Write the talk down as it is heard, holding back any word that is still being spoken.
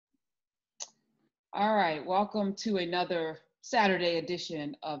All right, welcome to another Saturday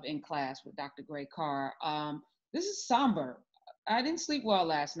edition of In Class with Dr. Gray Carr. This is somber. I didn't sleep well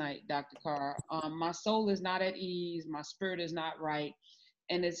last night, Dr. Carr. My soul is not at ease. My spirit is not right.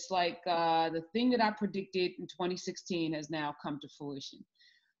 And it's like the thing that I predicted in 2016 has now come to fruition.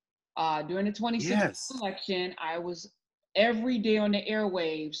 During the 2016 Yes. election, I was every day on the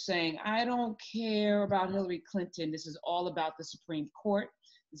airwaves saying, I don't care about Hillary Clinton. This is all about the Supreme Court.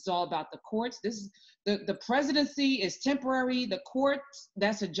 This is all about the courts. This is the presidency is temporary. The courts,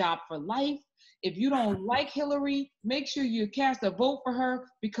 that's a job for life. If you don't like Hillary, make sure you cast a vote for her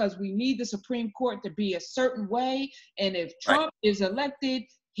because we need the Supreme Court to be a certain way. And if Right. Trump is elected,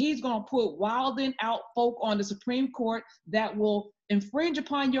 he's going to put wilding out folk on the Supreme Court that will infringe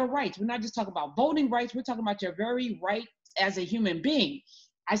upon your rights. We're not just talking about voting rights. We're talking about your very right as a human being.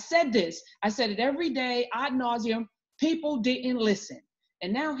 I said this. I said it every day, ad nauseum. People didn't listen.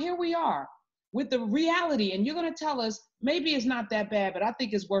 And now here we are with the reality. And you're going to tell us maybe it's not that bad, but I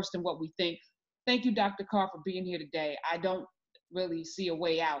think it's worse than what we think. Thank you, Dr. Carr, for being here today. I don't really see a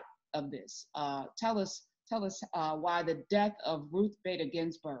way out of this. Tell us why the death of Ruth Bader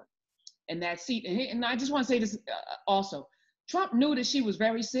Ginsburg and that seat. And I just want to say this also. Trump knew that she was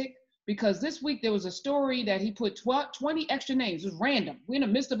very sick because this week there was a story that he put 20 extra names. It was random. We're in the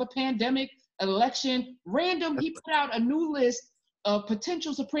midst of a pandemic, election, random. He put out a new list of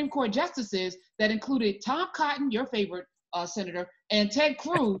potential Supreme Court justices that included Tom Cotton, your favorite senator, and Ted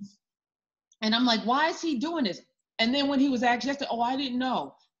Cruz. And I'm like, why is he doing this? And then when he was asked yesterday, oh, I didn't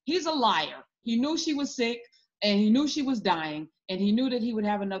know. He's a liar. He knew she was sick and he knew she was dying and he knew that he would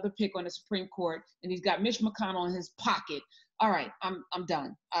have another pick on the Supreme Court and he's got Mitch McConnell in his pocket. All right, I'm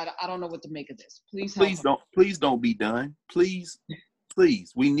done. I don't know what to make of this. Please help. Please don't be done. Please.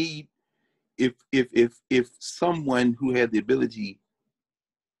 We need if someone who had the ability,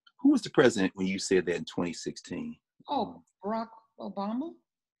 who was the president when you said that in 2016? Oh, Barack Obama?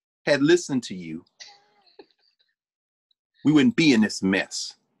 Had listened to you, we wouldn't be in this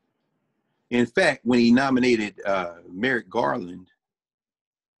mess. In fact, when he nominated Merrick Garland,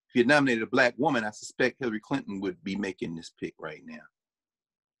 if he had nominated a black woman, I suspect Hillary Clinton would be making this pick right now.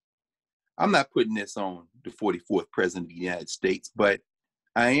 I'm not putting this on the 44th president of the United States, but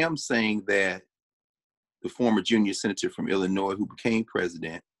I am saying that the former junior senator from Illinois who became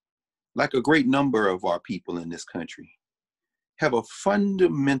president, like a great number of our people in this country, have a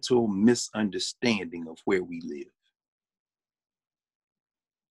fundamental misunderstanding of where we live.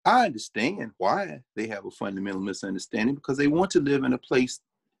 I understand why they have a fundamental misunderstanding, because they want to live in a place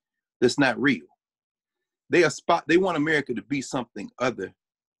that's not real. They want America to be something other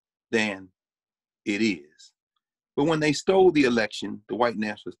than it is. But when they stole the election, the White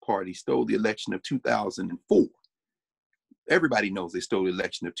Nationalist Party stole the election of 2004. Everybody knows they stole the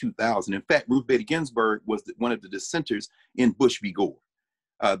election of 2000. In fact, Ruth Bader Ginsburg was one of the dissenters in Bush v. Gore,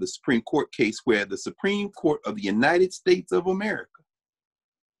 the Supreme Court case where the Supreme Court of the United States of America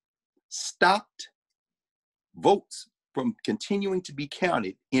stopped votes from continuing to be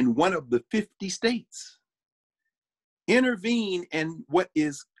counted in one of the 50 states, intervene in what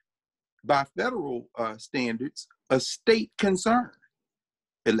is, by federal standards, a state concern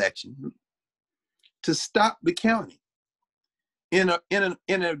election, to stop the counting in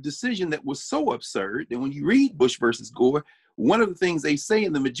a decision that was so absurd that when you read Bush versus Gore, one of the things they say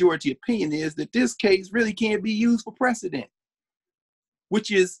in the majority opinion is that this case really can't be used for precedent, which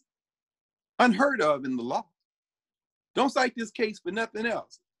is unheard of in the law. Don't cite this case for nothing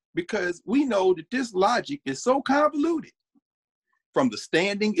else, because we know that this logic is so convoluted. From the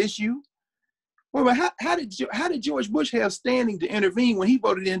standing issue, well, how did George Bush have standing to intervene when he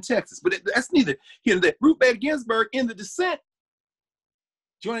voted in Texas? But that's neither here nor there. Ruth Bader Ginsburg, in the dissent,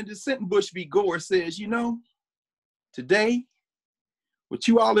 joining the dissent in Bush v. Gore, says, today, what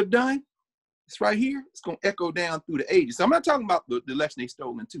you all have done, it's right here, it's going to echo down through the ages. So I'm not talking about the election they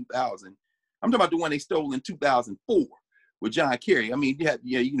stole in 2000. I'm talking about the one they stole in 2004 with John Kerry. I mean, you had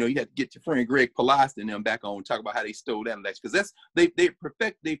to get your friend Greg Palast and them back on and talk about how they stole that election, because they've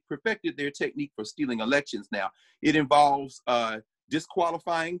perfected their technique for stealing elections now. It involves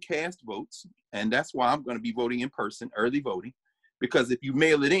disqualifying cast votes, and that's why I'm going to be voting in person, early voting, because if you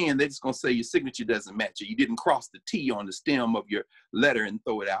mail it in, they're just going to say your signature doesn't match, or you didn't cross the T on the stem of your letter and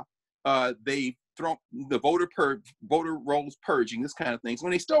throw it out. They've thrown the voter rolls purging, this kind of thing. So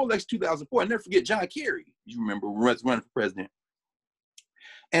when they stole election 2004, I never forget John Kerry, you remember, running for president.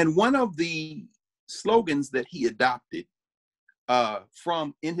 And one of the slogans that he adopted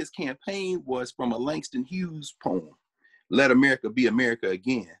from in his campaign was from a Langston Hughes poem, "Let America Be America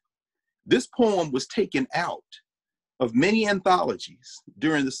Again." This poem was taken out of many anthologies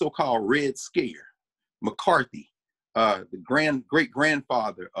during the so-called Red Scare McCarthy, the great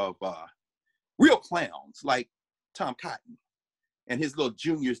grandfather of real clowns like Tom Cotton and his little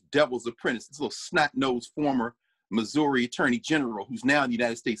junior's devil's apprentice, this little snot-nosed former Missouri Attorney General, who's now in the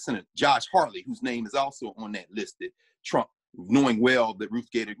United States Senate, Josh Hawley, whose name is also on that list that Trump, knowing well that Ruth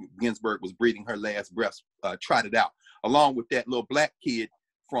Bader Ginsburg was breathing her last breath, trotted out, along with that little black kid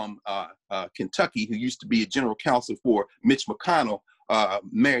from Kentucky who used to be a general counsel for Mitch McConnell,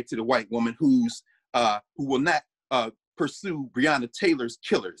 married to the white woman who will not pursue Breonna Taylor's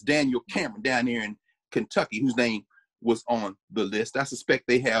killers, Daniel Cameron down there in Kentucky, whose name was on the list. I suspect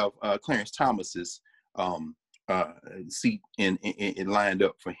they have Clarence Thomas's seat in lined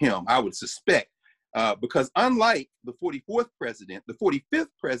up for him. I would suspect, because unlike the 44th president, the 45th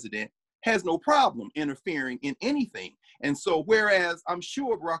president has no problem interfering in anything. And so, whereas I'm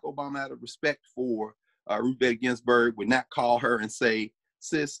sure Barack Obama, out of respect for Ruth Bader Ginsburg, would not call her and say,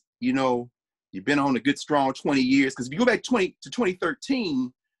 sis, you know, you've been on a good strong 20 years. Because if you go back to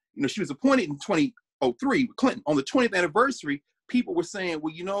 2013, you know, she was appointed in 2003 with Clinton. On the 20th anniversary, people were saying,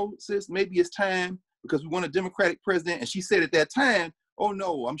 well, you know, sis, maybe it's time because we want a Democratic president. And she said at that time, oh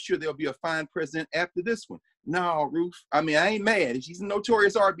no, I'm sure there'll be a fine president after this one. No, Ruth, I mean, I ain't mad. She's a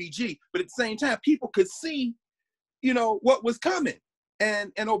notorious RBG, but at the same time, people could see, you know, what was coming.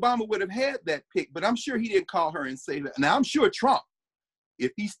 And Obama would have had that pick, but I'm sure he didn't call her and say that. Now, I'm sure Trump,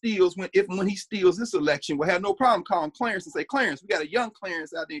 if he steals, when he steals this election, will have no problem calling Clarence and say, Clarence, we got a young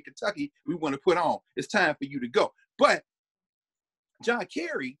Clarence out there in Kentucky we want to put on. It's time for you to go. But John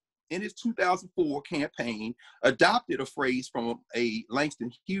Kerry, in his 2004 campaign, adopted a phrase from a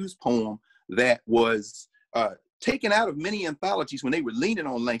Langston Hughes poem that was taken out of many anthologies when they were leaning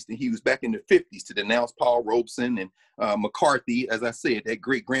on Langston Hughes back in the 50s to denounce Paul Robeson and McCarthy. As I said, that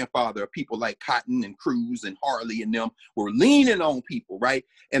great grandfather of people like Cotton and Cruz and Harley and them were leaning on people, right?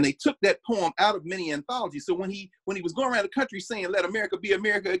 And they took that poem out of many anthologies. So when he was going around the country saying, let America be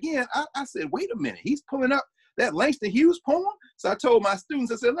America again, I said, wait a minute, he's pulling up that Langston Hughes poem? So I told my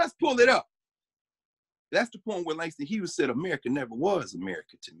students, I said, let's pull it up. That's the poem where Langston Hughes said, America never was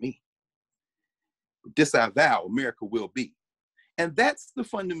America to me. But this I vow, America will be. And that's the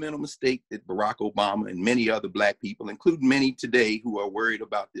fundamental mistake that Barack Obama and many other Black people, including many today who are worried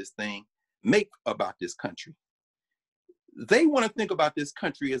about this thing, make about this country. They want to think about this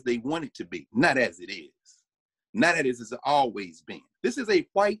country as they want it to be, not as it is. Not as it's always been. This is a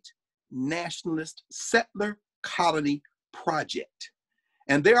white nationalist settler colony project.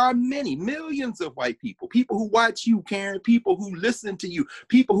 And there are many, millions of white people, people who watch you, Karen, people who listen to you,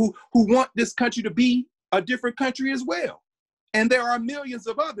 people who want this country to be a different country as well. And there are millions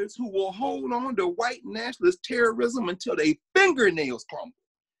of others who will hold on to white nationalist terrorism until their fingernails crumble.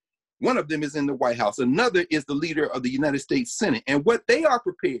 One of them is in the White House. Another is the leader of the United States Senate. And what they are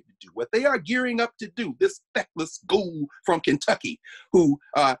prepared to do, what they are gearing up to do, this feckless ghoul from Kentucky, who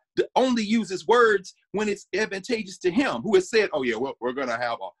only uses words when it's advantageous to him, who has said, oh yeah, well, we're gonna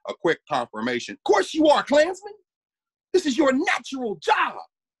have a quick confirmation. Of course you are, Klansman. This is your natural job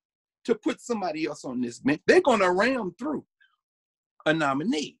to put somebody else on this bench. They're gonna ram through a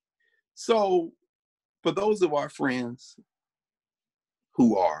nominee. So for those of our friends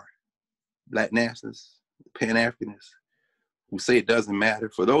who are Black nationalists, Pan-Africanists, who say it doesn't matter,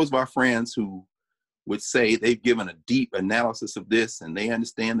 for those of our friends who would say they've given a deep analysis of this and they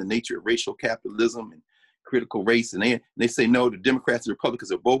understand the nature of racial capitalism and critical race, and they say, no, the Democrats and Republicans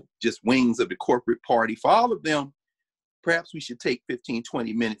are both just wings of the corporate party. For all of them, perhaps we should take 15,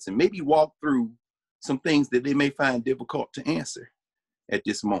 20 minutes and maybe walk through some things that they may find difficult to answer at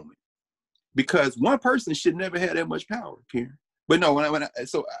this moment. Because one person should never have that much power, Karen. But no,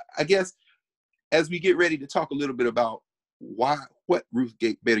 so I guess as we get ready to talk a little bit about what Ruth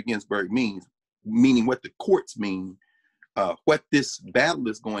Bader Ginsburg means, meaning what the courts mean, what this battle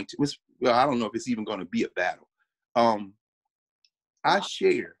is going to, well, I don't know if it's even going to be a battle. I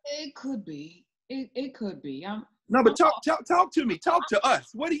share. It could be. It could be. No, but talk to me. Talk to us.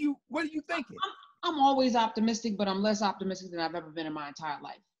 What are you thinking? I'm always optimistic, but I'm less optimistic than I've ever been in my entire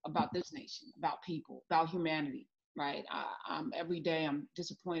life about this nation, about people, about humanity. Right. Every day I'm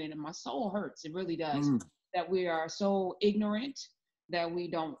disappointed and my soul hurts. It really does. That we are so ignorant, that we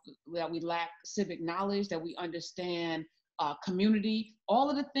lack civic knowledge, that we understand community, all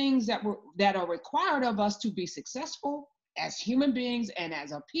of the things that are required of us to be successful as human beings and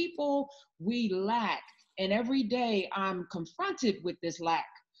as a people, we lack. And every day I'm confronted with this lack.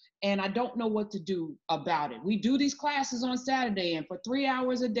 And I don't know what to do about it. We do these classes on Saturday, and for 3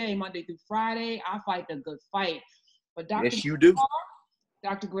 hours a day, Monday through Friday, I fight the good fight. But Yes, you do.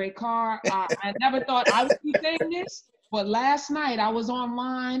 Dr. Carr, I never thought I would be saying this, But last night I was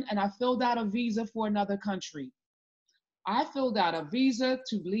online and I filled out a visa for another country. I filled out a visa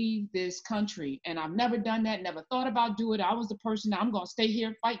to leave this country, and I've never done that, never thought about doing it. I was the person that I'm going to stay here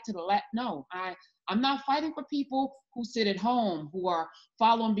and fight to the last. No, I'm not fighting for people who sit at home, who are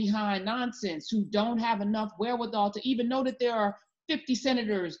following behind nonsense, who don't have enough wherewithal to even know that there are 50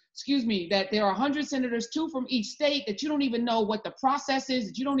 senators, that there are 100 senators, 2 from each state, that you don't even know what the process is,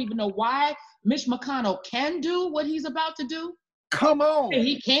 that you don't even know why Mitch McConnell can do what he's about to do. Come on.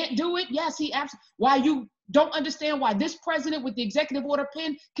 He can't do it. Yes, he absolutely. Why you don't understand why this president with the executive order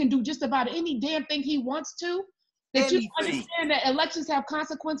pen can do just about any damn thing he wants to? That you understand that elections have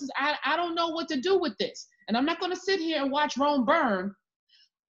consequences. I don't know what to do with this. And I'm not going to sit here and watch Rome burn.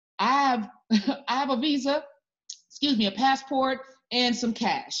 I have a visa, a passport, and some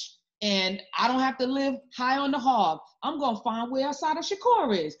cash. And I don't have to live high on the hog. I'm going to find where Asada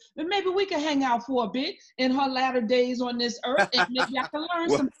Shakur is. And maybe we can hang out for a bit in her latter days on this earth, and maybe I can learn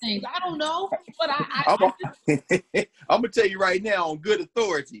some things. I don't know. But I'm going to tell you right now on good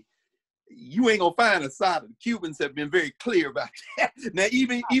authority, you ain't going to find Asada. The Cubans have been very clear about that. Now,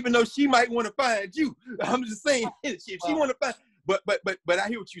 even though she might want to find you, I'm just saying, if she want to find, but I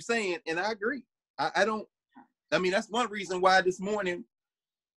hear what you're saying, and I agree. I mean, that's one reason why this morning,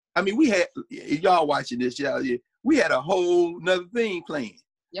 I mean, we had, y'all watching this, we had a whole nother thing playing.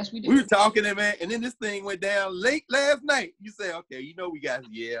 Yes, we did. We were talking, man, and then this thing went down late last night. You say, okay,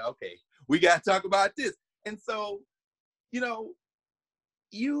 we got to talk about this. And so,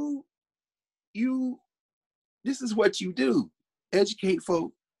 this is what you do, educate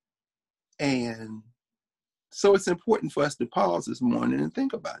folk. And so it's important for us to pause this morning and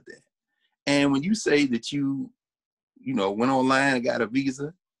think about that. And when you say that you went online and got a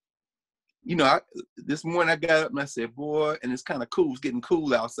visa, this morning I got up and I said, boy, and it's kind of cool. It's getting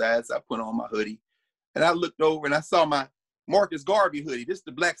cool outside. So I put on my hoodie and I looked over and I saw my Marcus Garvey hoodie. This is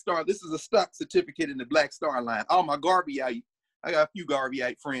the Black Star. This is a stock certificate in the Black Star line. All my Garveyite, I got a few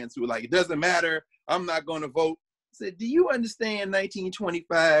Garveyite friends who are like, it doesn't matter. I'm not going to vote. I said, do you understand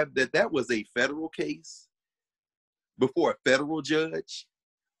 1925 that was a federal case before a federal judge?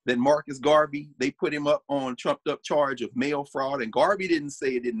 That Marcus Garvey, they put him up on trumped up charge of mail fraud. And Garvey didn't say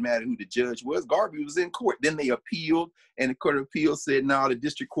it didn't matter who the judge was. Garvey was in court. Then they appealed, and the Court of Appeals said, no, the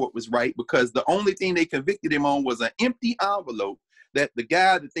district court was right, because the only thing they convicted him on was an empty envelope that the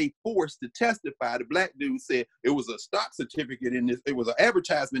guy that they forced to testify, the black dude, said it was a stock certificate in this, it was an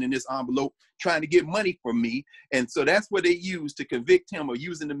advertisement in this envelope trying to get money from me. And so that's what they used to convict him, or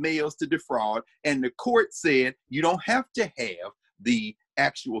using the mails to defraud. And the court said, you don't have to have the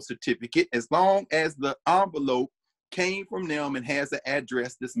actual certificate as long as the envelope came from them and has an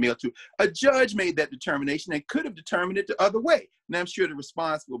address that's mailed to. A judge made that determination and could have determined it the other way. Now I'm sure the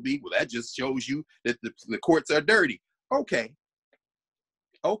response will be, well, that just shows you that the courts are dirty. Okay.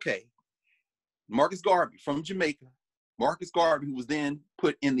 Marcus Garvey from Jamaica, Marcus Garvey, who was then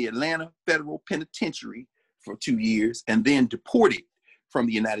put in the Atlanta Federal Penitentiary for 2 years and then deported from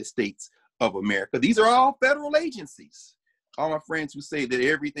the United States of America. These are all federal agencies. All my friends who say that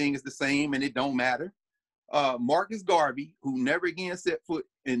everything is the same and it don't matter. Marcus Garvey, who never again set foot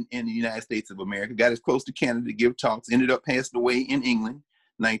in the United States of America, got as close to Canada to give talks, ended up passing away in England,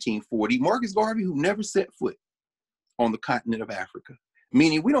 1940. Marcus Garvey, who never set foot on the continent of Africa.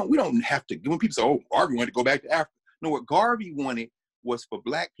 Meaning we don't have to, when people say, oh, Garvey wanted to go back to Africa. No, what Garvey wanted was for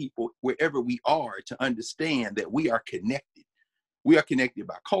Black people, wherever we are, to understand that we are connected. We are connected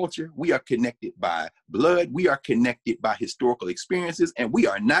by culture. We are connected by blood. We are connected by historical experiences. And we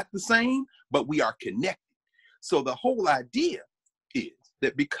are not the same, but we are connected. So the whole idea is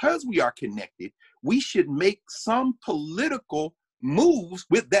that because we are connected, we should make some political moves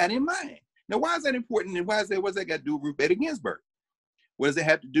with that in mind. Now, why is that important? And what's that got to do with Ruth Bader Ginsburg? What does it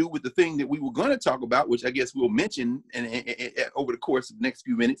have to do with the thing that we were going to talk about, which I guess we'll mention over the course of the next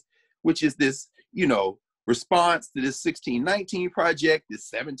few minutes, which is this, response to this 1619 project, this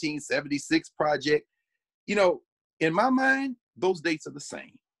 1776 project. In my mind, those dates are the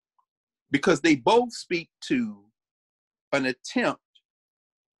same because they both speak to an attempt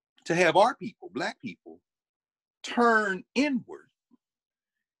to have our people, Black people, turn inward.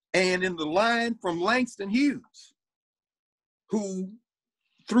 And in the line from Langston Hughes, who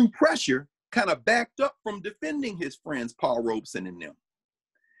through pressure kind of backed up from defending his friends Paul Robeson and them.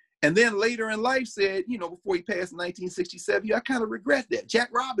 And then later in life said, before he passed in 1967, I kind of regret that. Jack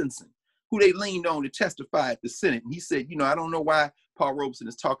Robinson, who they leaned on to testify at the Senate. And he said, I don't know why Paul Robeson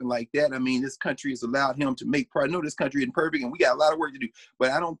is talking like that. I mean, this country has allowed him to make progress. I know this country isn't perfect and we got a lot of work to do, but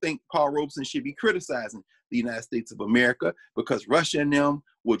I don't think Paul Robeson should be criticizing the United States of America because Russia and them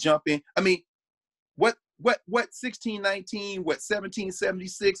will jump in. I mean, what what 1619, what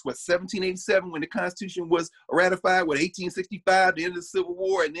 1776, what 1787 when the Constitution was ratified, what 1865, the end of the Civil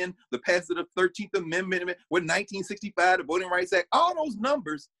War, and then the passage of the 13th Amendment, what 1965, the Voting Rights Act, all those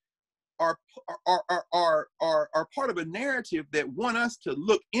numbers are part of a narrative that want us to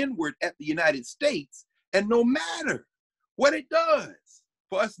look inward at the United States, and no matter what it does,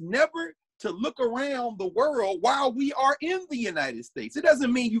 for us never to look around the world while we are in the United States. It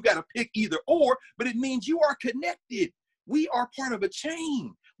doesn't mean you got to pick either or, but it means you are connected. We are part of a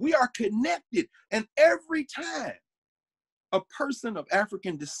chain. We are connected. And every time a person of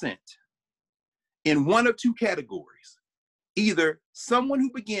African descent in one of two categories, either someone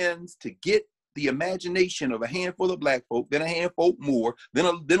who begins to get the imagination of a handful of Black folk, then a handful more, then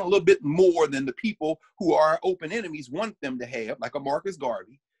a little bit more than the people who are open enemies want them to have, like a Marcus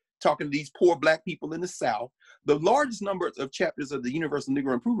Garvey, talking to these poor Black people in the South. The largest number of chapters of the Universal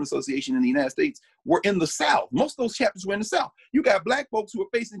Negro Improvement Association in the United States were in the South. Most of those chapters were in the South. You got Black folks who are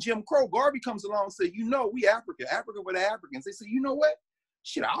facing Jim Crow. Garvey comes along and says, you know, we Africa for the Africans. They say, you know what?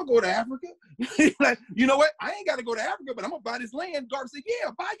 Shit, I'll go to Africa. Like, you know what? I ain't got to go to Africa, but I'm going to buy this land. Garvey said,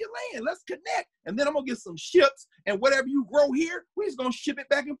 yeah, buy your land. Let's connect. And then I'm going to get some ships, and whatever you grow here, we're just going to ship it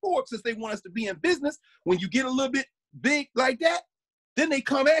back and forth since they want us to be in business. When you get a little bit big like that, then they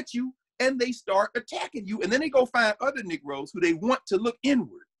come at you and they start attacking you. And then they go find other Negroes who they want to look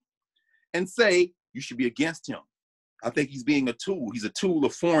inward and say, you should be against him. I think he's being a tool. He's a tool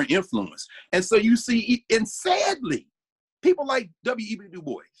of foreign influence. And so you see, and sadly, people like W.E.B. Du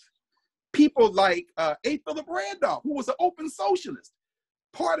Bois, people like A. Philip Randolph, who was an open socialist,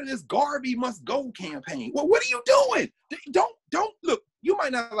 part of this Garvey must go campaign. Well, what are you doing? Don't look, you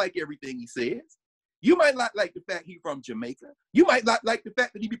might not like everything he says. You might not like the fact he's from Jamaica. You might not like the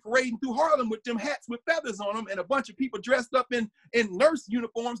fact that he be parading through Harlem with them hats with feathers on them and a bunch of people dressed up in nurse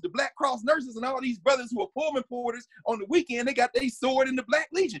uniforms, the Black Cross nurses and all these brothers who are Pullman porters on the weekend, they got their sword in the Black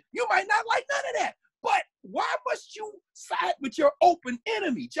Legion. You might not like none of that. But why must you side with your open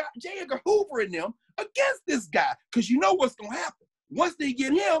enemy, J. Edgar Hoover and them, against this guy? Because you know what's going to happen. Once they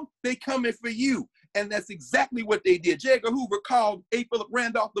get him, they coming for you. And that's exactly what they did. J. Edgar Hoover called A. Philip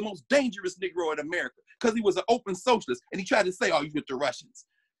Randolph the most dangerous Negro in America because he was an open socialist. And he tried to say, oh, you with the Russians.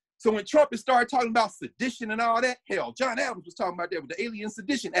 So when Trump started talking about sedition and all that, hell, John Adams was talking about that with the Alien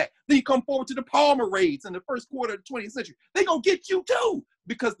Sedition Act. Then you come forward to the Palmer raids in the first quarter of the 20th century. They gonna get you too,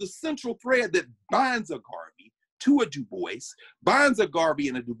 because the central thread that binds a Garvey to a Du Bois, binds a Garvey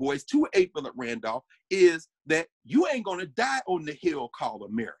and a Du Bois to A. Philip Randolph, is that you ain't gonna die on the hill called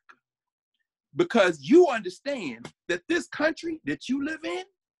America. Because you understand that this country that you live in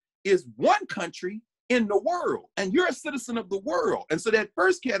is one country in the world, and you're a citizen of the world. And so that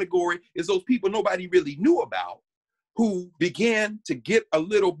first category is those people nobody really knew about, who began to get a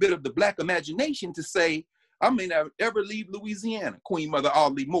little bit of the Black imagination to say, I may not ever leave Louisiana. Queen Mother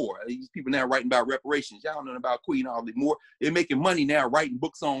Audley Moore. These people now writing about reparations. Y'all know about Queen Audley Moore. They're making money now writing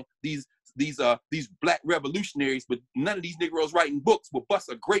books on these Black revolutionaries, but none of these Negroes writing books will bust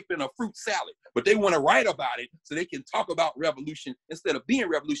a grape in a fruit salad. But they want to write about it so they can talk about revolution instead of being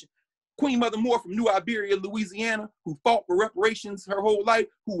revolution. Queen Mother Moore from New Iberia, Louisiana, who fought for reparations her whole life,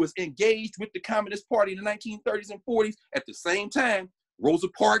 who was engaged with the Communist Party in the 1930s and 40s. At the same time, Rosa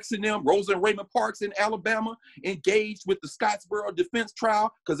Parks and them, Rosa and Raymond Parks in Alabama, engaged with the Scottsboro defense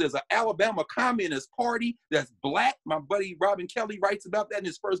trial because there's an Alabama Communist Party that's Black. My buddy Robin Kelly writes about that in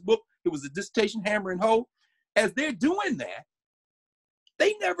his first book. It was a dissertation, Hammer and Hoe. As they're doing that,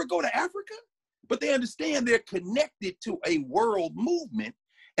 they never go to Africa, but they understand they're connected to a world movement.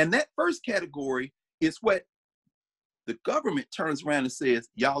 And that first category is what the government turns around and says,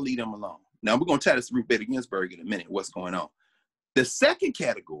 y'all leave them alone. Now, we're going to Justice Ruth Bader Ginsburg in a minute, what's going on. The second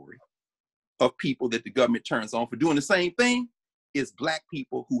category of people that the government turns on for doing the same thing is Black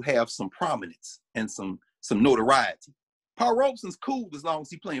people who have some prominence and some notoriety. Paul Robeson's cool as long as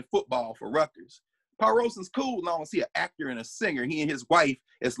he's playing football for Rutgers. Paul Robeson's cool as long as he's an actor and a singer. He and his wife,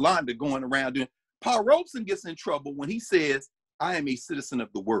 Eslanda, going around doing. Paul Robeson gets in trouble when he says, I am a citizen of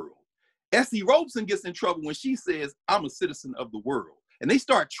the world. S.E. Robeson gets in trouble when she says, I'm a citizen of the world. And they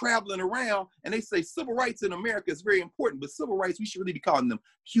start traveling around and they say civil rights in America is very important, but civil rights, we should really be calling them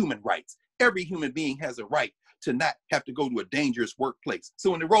human rights. Every human being has a right to not have to go to a dangerous workplace.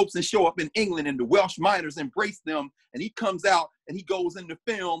 So when the Robesons show up in England and the Welsh miners embrace them, and he comes out and he goes into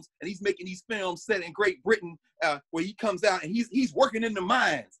films and he's making these films set in Great Britain where he comes out and he's working in the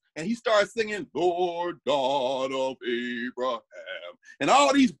mines. And he starts singing, Lord God of Abraham. And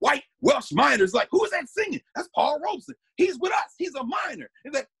all these white Welsh miners like, who is that singing? That's Paul Robeson. He's with us. He's a miner.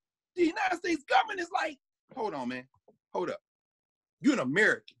 And that the United States government is like, hold on, man. Hold up. You're an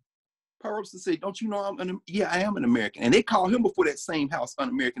American. Paul Robeson said, don't you know yeah, I am an American. And they called him before that same House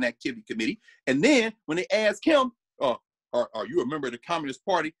Un-American Activity Committee. And then when they asked him, are you a member of the Communist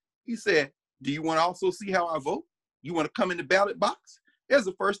Party? He said, do you want to also see how I vote? You want to come in the ballot box? There's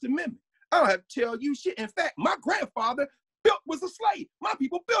the First Amendment. I don't have to tell you shit. In fact, my grandfather was a slave. My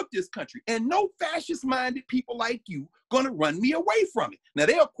people built this country. And no fascist-minded people like you gonna run me away from it. Now,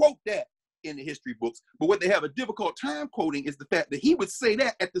 they'll quote that in the history books, but what they have a difficult time quoting is the fact that he would say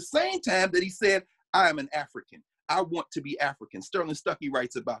that at the same time that he said, I am an African. I want to be African. Sterling Stuckey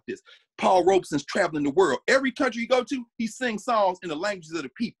writes about this. Paul Robeson's traveling the world. Every country you go to, he sings songs in the languages of the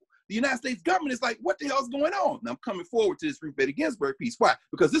people. The United States government is like, what the hell's going on? And I'm coming forward to this Ruth Bader Ginsburg piece. Why?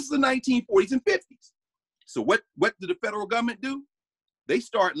 Because this is the 1940s and 50s. So what did the federal government do? They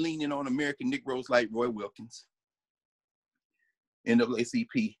start leaning on American Negroes like Roy Wilkins,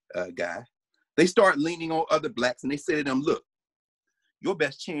 NAACP guy. They start leaning on other blacks and they say to them, look, your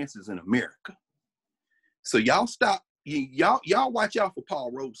best chance is in America. So y'all stop, y'all watch out for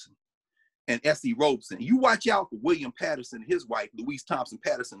Paul Robeson and S.E. Robeson. You watch out for William Patterson, his wife, Louise Thompson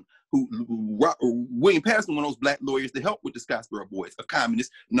Patterson, William Patterson, one of those black lawyers that helped with the Scottsboro Boys, a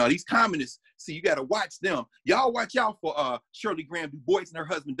communist. No, these communists, see, you got to watch them. Y'all watch out for Shirley Graham Du Bois and her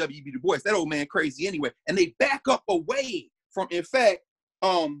husband, W.B. Du Bois. That old man crazy anyway. And they back up away from, in fact,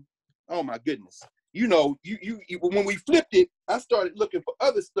 oh my goodness. You know, when we flipped it, I started looking for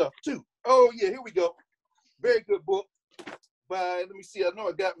other stuff too. Oh yeah, here we go. Very good book by, let me see, I know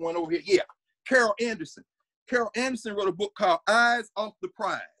I got one over here. Yeah, Carol Anderson. Carol Anderson wrote a book called Eyes Off the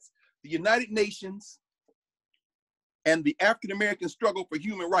Prize, The United Nations and the African American Struggle for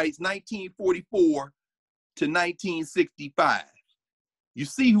Human Rights, 1944 to 1965. You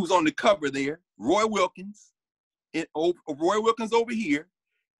see who's on the cover there, Roy Wilkins. Roy Wilkins over here.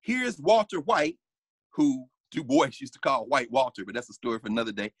 Here's Walter White, who Du Bois used to call White Walter, but that's a story for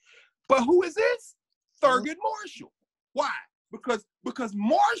another day. But who is this? Thurgood Marshall. Why? Because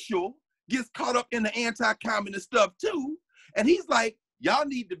Marshall gets caught up in the anti-communist stuff too. And he's like, y'all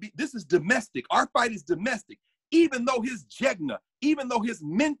need to be, this is domestic. Our fight is domestic. Even though his Jegna, even though his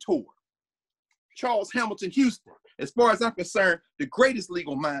mentor, Charles Hamilton Houston, as far as I'm concerned, the greatest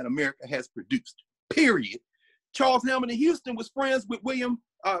legal mind America has produced, period. Charles Hamilton Houston was friends with William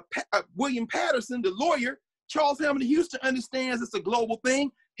Patterson, the lawyer. Charles Hamilton Houston understands it's a global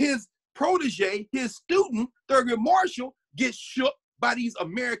thing. His protege, his student, Thurgood Marshall, gets shook by these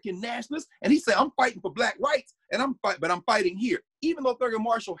American nationalists. And he said, I'm fighting for black rights, and but I'm fighting here. Even though Thurgood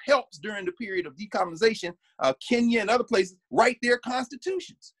Marshall helps during the period of decolonization, Kenya and other places write their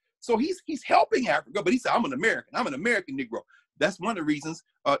constitutions. So he's helping Africa, but he said, I'm an American Negro. That's one of the reasons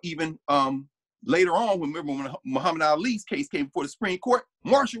even later on, when Muhammad Ali's case came before the Supreme Court,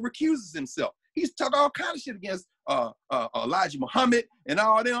 Marshall recuses himself. He's talking all kind of shit against Elijah Muhammad and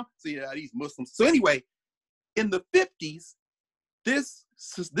all them. See, these Muslims. So anyway, in the 50s,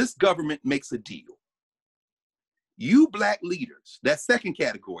 this government makes a deal. You black leaders, that second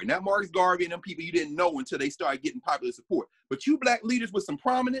category, not Marcus Garvey and them people you didn't know until they started getting popular support, but you black leaders with some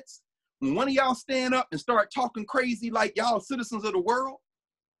prominence, when one of y'all stand up and start talking crazy like y'all citizens of the world,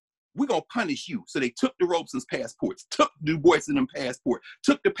 we're going to punish you. So they took the Robeson's passports, took Du Bois and them passport,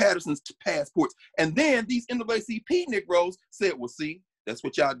 took the Patterson's passports. And then these NAACP Negroes said, well, see, that's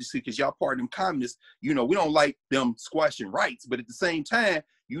what y'all do, because y'all part of them communists. You know, we don't like them squashing rights, but at the same time,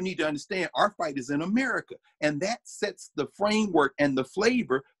 you need to understand our fight is in America. And that sets the framework and the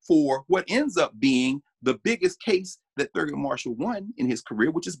flavor for what ends up being the biggest case that Thurgood Marshall won in his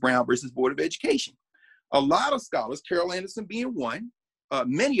career, which is Brown versus Board of Education. A lot of scholars, Carol Anderson being one,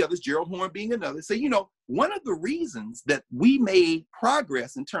 many others, Gerald Horne being another, say, you know, one of the reasons that we made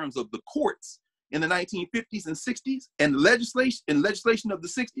progress in terms of the courts in the 1950s and 60s and legislation of the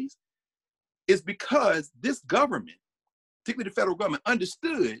 60s is because this government, particularly the federal government,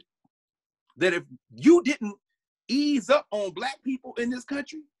 understood that if you didn't ease up on black people in this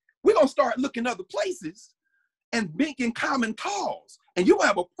country, we're going to start looking other places and making common cause. And you'll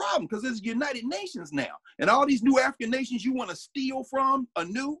have a problem because there's United Nations now. And all these new African nations you want to steal from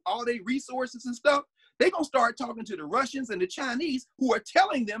anew, all their resources and stuff, they're going to start talking to the Russians and the Chinese who are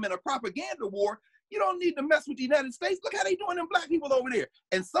telling them in a propaganda war, you don't need to mess with the United States. Look how they doing them black people over there.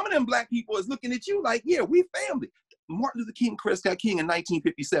 And some of them black people is looking at you like, yeah, we family. Martin Luther King, Prescott King in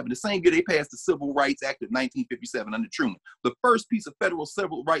 1957, the same year they passed the Civil Rights Act of 1957 under Truman, the first piece of federal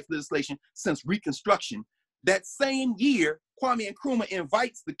civil rights legislation since Reconstruction. That same year, Kwame Nkrumah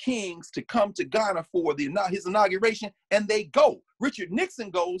invites the Kings to come to Ghana for his inauguration, and they go. Richard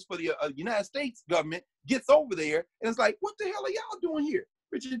Nixon goes for the United States government, gets over there, and it's like, what the hell are y'all doing here?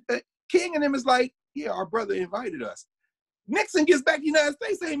 Richard King and them is like, yeah, our brother invited us. Nixon gets back to the United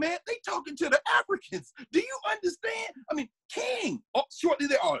States, say, man, they talking to the Africans. Do you understand? I mean, King, shortly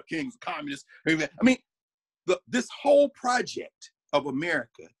there, the King's communists. I mean, this whole project of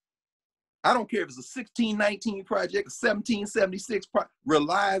America, I don't care if it's a 1619 project, a 1776 project,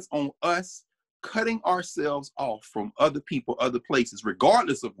 relies on us cutting ourselves off from other people, other places,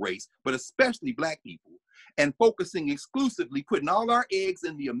 regardless of race, but especially Black people, and focusing exclusively, putting all our eggs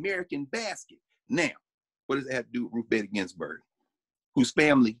in the American basket. Now, what does that have to do with Ruth Bader Ginsburg, whose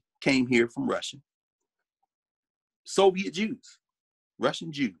family came here from Russia? Soviet Jews,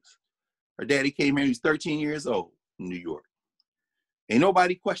 Russian Jews. Her daddy came here, he was 13 years old in New York. Ain't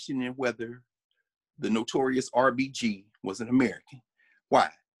nobody questioning whether the notorious RBG was an American. Why?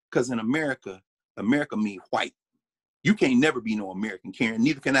 Because in America, America means white. You can't never be no American, Karen.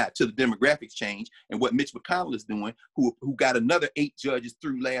 Neither can I, till the demographics change. And what Mitch McConnell is doing, who got another 8 judges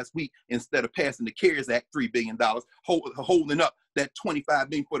through last week instead of passing the CARES Act, $3 billion, holding up that $25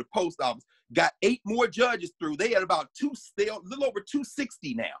 billion for the post office, got 8 more judges through. They had about a little over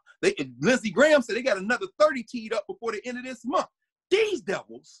 260 now. Lindsey Graham said they got another 30 teed up before the end of this month. These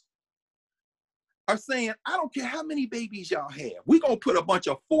devils are saying, I don't care how many babies y'all have. We're going to put a bunch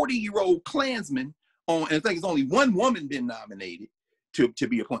of 40-year-old Klansmen on, and I think it's only one woman been nominated to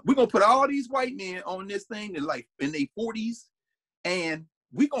be appointed. We're going to put all these white men on this thing in their 40s, and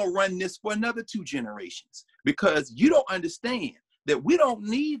we're going to run this for another 2 generations, because you don't understand that we don't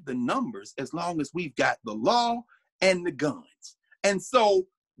need the numbers as long as we've got the law and the guns. And so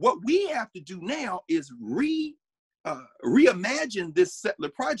what we have to do now is reimagine this settler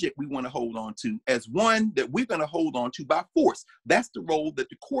project we want to hold on to as one that we're going to hold on to by force. That's the role that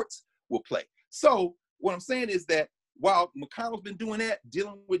the courts will play. So what I'm saying is that while McConnell's been doing that,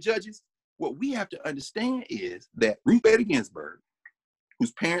 dealing with judges, what we have to understand is that Ruth Bader Ginsburg,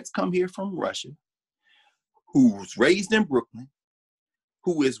 whose parents come here from Russia, who's raised in Brooklyn,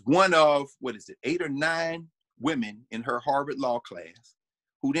 who is one of, 8 or 9 women in her Harvard law class,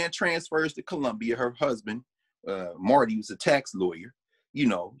 who then transfers to Columbia. Her husband, Marty, was a tax lawyer. You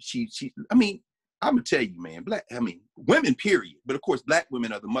know, I mean, I'm gonna tell you, man, women, period. But of course, Black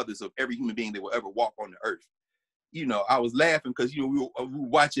women are the mothers of every human being that will ever walk on the earth. You know, I was laughing because, you know, we were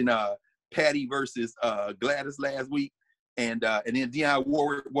watching Patty versus Gladys last week. And then Dionne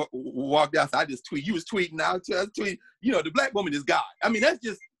Warwick walked out. So I just tweet. You was tweeting. I was tweeting. You know, the Black woman is God. I mean, that's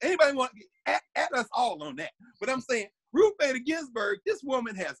just, anybody want to at us all on that. But I'm saying, Ruth Bader Ginsburg, this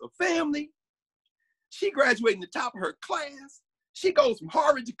woman has a family. She graduated in the top of her class. She goes from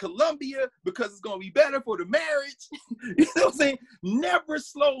Harvard to Columbia because it's going to be better for the marriage. You know what I'm saying? Never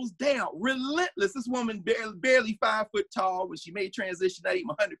slows down. Relentless. This woman barely 5 foot tall. When she made transition, not even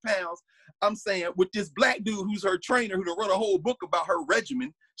 100 pounds. I'm saying, with this Black dude who's her trainer, who wrote a whole book about her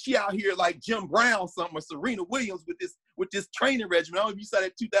regimen, she out here like Jim Brown, something, or Serena Williams with this training regimen. I don't know if you saw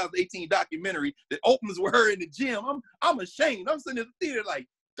that 2018 documentary that opens with her in the gym. I'm ashamed. I'm sitting in the theater like,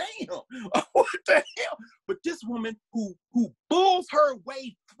 damn, what the hell? But this woman who bulls her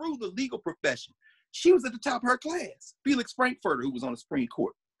way through the legal profession, she was at the top of her class. Felix Frankfurter, who was on the Supreme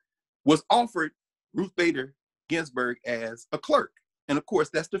Court, was offered Ruth Bader Ginsburg as a clerk. And of course,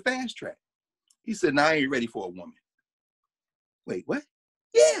 that's the fast track. He said, "No, I ain't ready for a woman." Wait, what?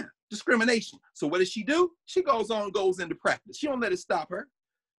 Yeah, discrimination. So what does she do? She goes into practice. She don't let it stop her.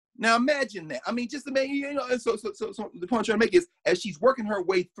 Now imagine that. I mean, just imagine, you know, so the point I'm trying to make is, as she's working her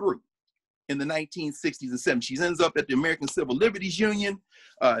way through in the 1960s and 70s, she ends up at the American Civil Liberties Union.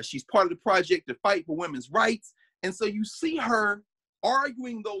 She's part of the project to fight for women's rights. And so you see her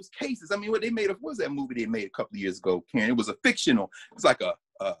arguing those cases. I mean, what was that movie they made a couple of years ago, Karen? It was a fictional, it's like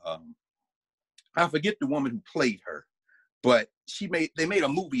I forget the woman who played her, but they made a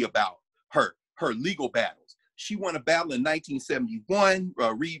movie about her legal battles. She won a battle in 1971,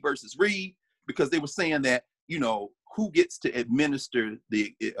 Reed versus Reed, because they were saying that, you know, who gets to administer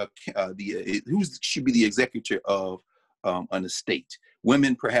who should be the executor of an estate.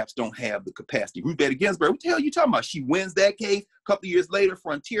 Women perhaps don't have the capacity. Ruth Bader Ginsburg, what the hell are you talking about? She wins that case. A couple of years later,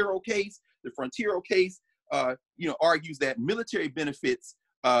 Frontiero case. The Frontiero case, you know, argues that military benefits,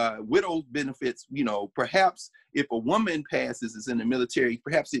 widow benefits, you know, perhaps if a woman passes is in the military,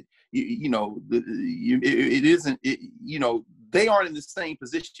 perhaps it isn't, you know, they aren't in the same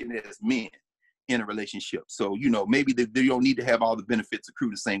position as men in a relationship. So, you know, maybe they don't need to have all the benefits accrue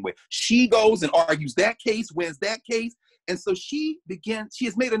the same way. She goes and argues that case, wins that case. And so she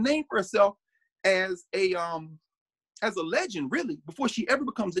has made a name for herself as a legend, really, before she ever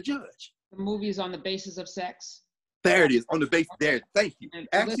becomes a judge. The movie is on the basis of sex. There it is, on the basis there. Thank you. And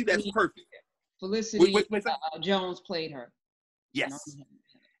actually, that's perfect. Felicity Jones played her. Yes.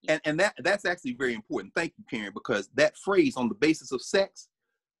 And that's actually very important. Thank you, Karen, because that phrase, on the basis of sex,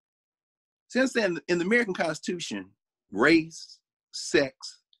 since then in the American Constitution, race,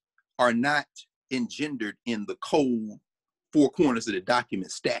 sex are not engendered in the code four corners of the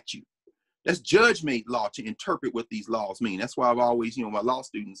document statute. That's judge-made law to interpret what these laws mean. That's why I've always, my law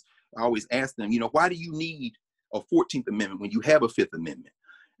students, I always ask them, why do you need a 14th Amendment when you have a 5th Amendment?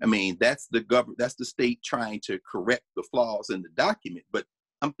 I mean, that's the state trying to correct the flaws in the document. But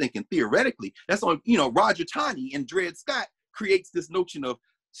I'm thinking theoretically, that's on, Roger Taney and Dred Scott creates this notion of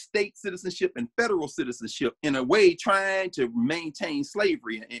state citizenship and federal citizenship in a way trying to maintain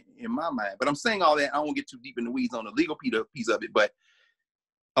slavery in my mind. But I'm saying all that, I won't get too deep in the weeds on the legal piece of it, but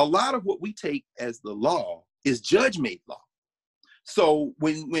a lot of what we take as the law is judge-made law. So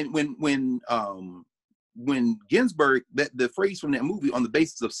when Ginsburg, the phrase from that movie, on the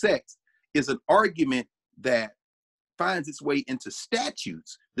basis of sex, is an argument that finds its way into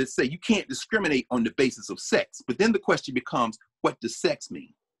statutes that say you can't discriminate on the basis of sex. But then the question becomes, what does sex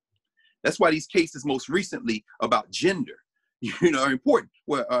mean? That's why these cases most recently about gender, are important.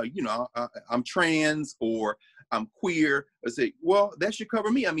 Well, I'm trans or I'm queer. I say, well, that should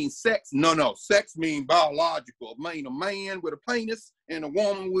cover me. I mean, sex. No, sex means biological. I mean, a man with a penis and a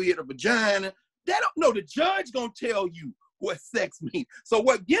woman with a vagina. The judge gonna tell you what sex means. So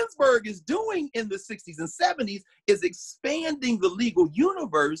what Ginsburg is doing in the 60s and 70s is expanding the legal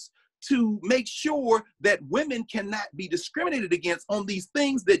universe to make sure that women cannot be discriminated against on these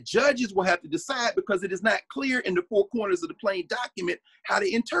things that judges will have to decide, because it is not clear in the four corners of the plain document how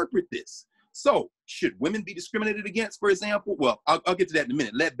to interpret this. So should women be discriminated against, for example? Well, I'll get to that in a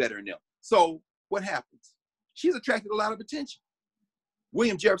minute. Ledbetter and them. So what happens? She's attracted a lot of attention.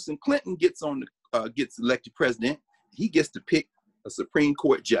 William Jefferson Clinton gets elected president. He gets to pick a Supreme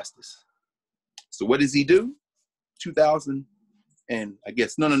Court justice. So what does he do?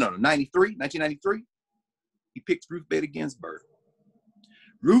 1993, he picks Ruth Bader Ginsburg.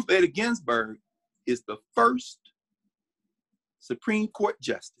 Ruth Bader Ginsburg is the first Supreme Court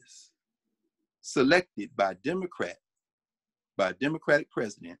justice selected by a Democratic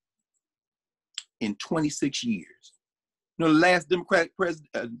president in 26 years. The last Democratic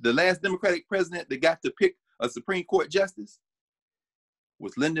president that got to pick a Supreme Court justice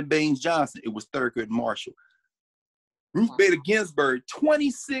was Lyndon Baines Johnson. It was Thurgood Marshall. Ruth Bader Ginsburg,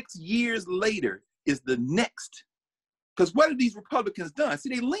 26 years later, is the next. Because what have these Republicans done? See,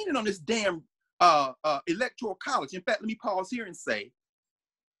 they're leaning on this damn electoral college. In fact, let me pause here and say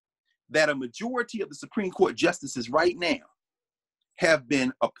that a majority of the Supreme Court justices right now have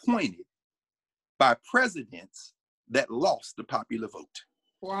been appointed by presidents that lost the popular vote.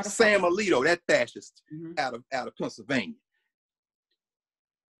 Sam Alito, that fascist out of Pennsylvania.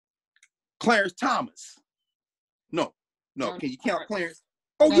 Clarence Thomas. No. Can you count Clarence?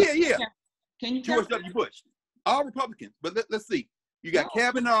 Oh, no, yeah. Can you George W. Bush. All Republicans. But let's see. You got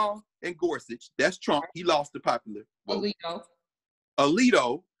Kavanaugh and Gorsuch. That's Trump. He lost the popular vote.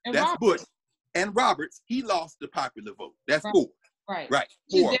 Alito. That's Roberts. Bush. And Roberts. He lost the popular vote. That's right. 4. Right.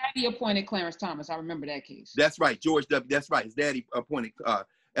 His daddy appointed Clarence Thomas. I remember that case. That's right. George W. That's right. His daddy appointed.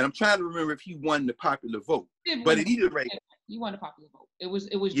 And I'm trying to remember if he won the popular vote. But at either rate, he won the popular vote. It was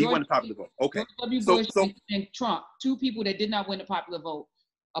George, he won the popular vote. Okay. George W. Bush and Trump, two people that did not win the popular vote,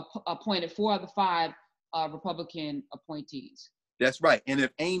 appointed 4 of the 5 Republican appointees. That's right. And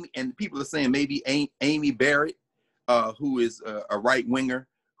if people are saying maybe Amy Barrett, who is a right winger,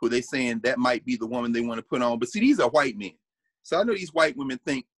 who they saying that might be the woman they want to put on. But see, these are white men. So I know these white women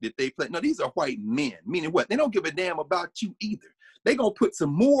think that they play. No, these are white men. Meaning what? They don't give a damn about you either. They're going to put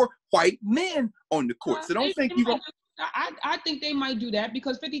some more white men on the court. So don't think you're going to. I think they might do that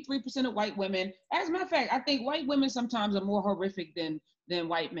because 53% of white women, as a matter of fact, I think white women sometimes are more horrific than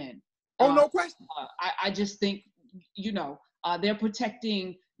white men. Oh, no question. I just think, they're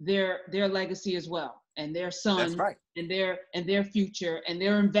protecting their legacy as well, and their sons, right, and their future, and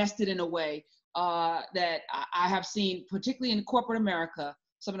they're invested in a way that I have seen, particularly in corporate America,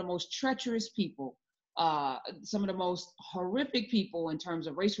 some of the most treacherous people, some of the most horrific people in terms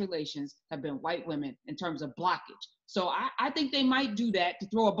of race relations have been white women in terms of blockage. So I think they might do that to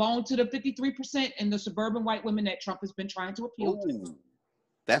throw a bone to the 53% and the suburban white women that Trump has been trying to appeal to.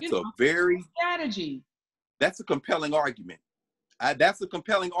 That's a very strategy. That's a compelling argument. That's a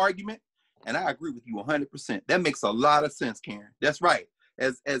compelling argument, and I agree with you 100%. That makes a lot of sense, Karen. That's right.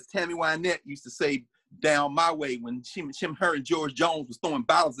 As Tammy Wynette used to say down my way when her and George Jones was throwing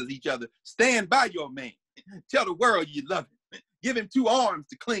bottles at each other, stand by your man. Tell the world you love him. Give him 2 arms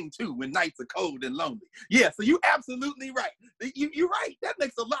to cling to when nights are cold and lonely. Yeah, so you're absolutely right. You're right. That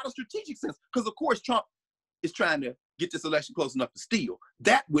makes a lot of strategic sense because, of course, Trump is trying to get this election close enough to steal.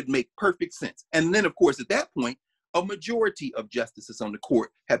 That would make perfect sense. And then, of course, at that point, a majority of justices on the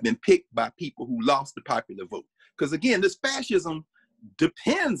court have been picked by people who lost the popular vote. Because again, this fascism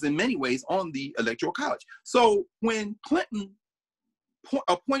depends in many ways on the Electoral College. So when Clinton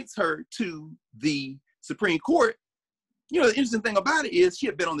appoints her to the Supreme Court, you know, the interesting thing about it is she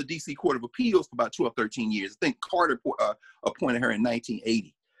had been on the DC Court of Appeals for about 12, 13 years. I think Carter appointed her in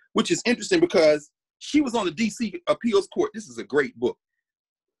 1980, which is interesting because she was on the DC Appeals Court. This is a great book.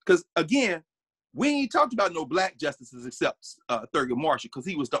 Because again, we ain't talked about no black justices except Thurgood Marshall, because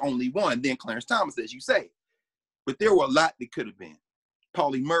he was the only one. Then Clarence Thomas, as you say. But there were a lot that could have been.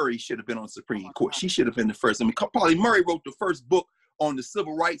 Pauli Murray should have been on the Supreme Court. She should have been the first. I mean, Pauli Murray wrote the first book on the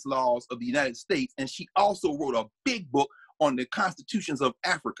civil rights laws of the United States, and she also wrote a big book on the constitutions of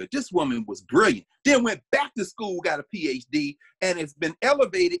Africa. This woman was brilliant. Then went back to school, got a PhD, and has been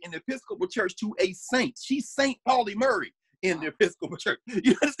elevated in the Episcopal Church to a saint. She's Saint Pauli Murray in the Episcopal Church.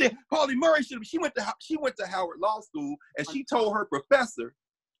 You understand? Pauli Murray she went to Howard Law School, and she told her professor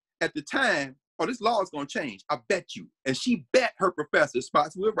at the time, "Oh, this law is going to change. I bet you." And she bet her professor,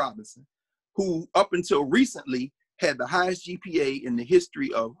 Spotswood Robinson, who up until recently had the highest GPA in the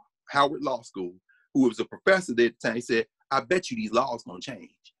history of Howard Law School, who was a professor there at the time. He said, "I bet you these laws going to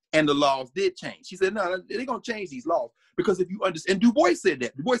change." And the laws did change. She said, "No, they're going to change these laws because if you understand," and Du Bois said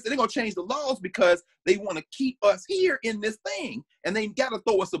that. Du Bois said they're going to change the laws because they want to keep us here in this thing, and they got to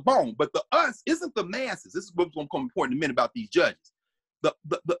throw us a bone. But the us isn't the masses. This is what's going to come important in a minute about these judges.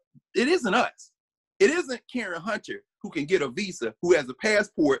 It isn't us. It isn't Karen Hunter who can get a visa, who has a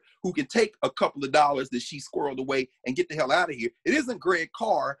passport, who can take a couple of dollars that she squirreled away and get the hell out of here. It isn't Greg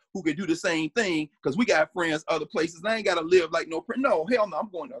Carr who can do the same thing because we got friends other places and I ain't got to live like no, hell no, I'm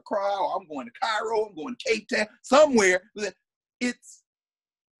going to Accra, or I'm going to Cairo, I'm going to Cape Town, somewhere. It's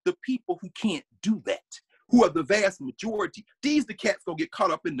the people who can't do that, who are the vast majority. These the cats gonna get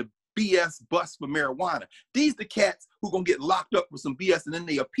caught up in the BS bust for marijuana. These the cats who gonna get locked up for some BS and then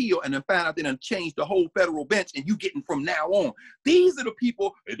they appeal and then find out they done changed the whole federal bench and you getting from now on. These are the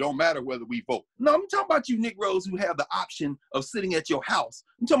people, it don't matter whether we vote. No, I'm talking about you Negroes who have the option of sitting at your house.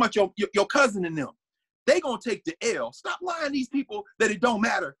 I'm talking about your cousin and them. They gonna take the L. Stop lying these people that it don't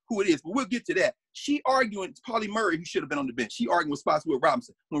matter who it is, but we'll get to that. She arguing, it's Pauli Murray who should have been on the bench. She arguing with Spotswood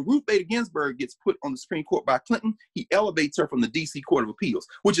Robinson. When Ruth Bader Ginsburg gets put on the Supreme Court by Clinton, he elevates her from the DC Court of Appeals,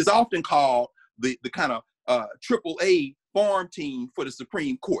 which is often called the kind of AAA farm team for the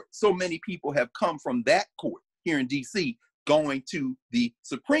Supreme Court. So many people have come from that court here in DC going to the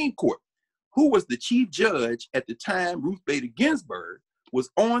Supreme Court. Who was the chief judge at the time Ruth Bader Ginsburg was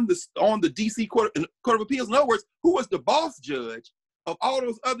on the DC Court of Appeals? In other words, who was the boss judge of all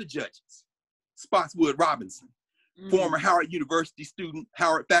those other judges? Spotswood Robinson, former Howard University student,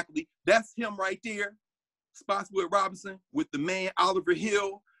 Howard faculty. That's him right there. Spotswood Robinson with the man Oliver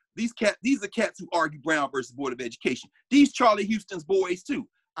Hill. These are cats who argue Brown versus Board of Education. These Charlie Houston's boys too.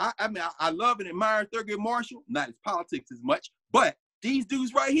 I love and admire Thurgood Marshall, not his politics as much, but these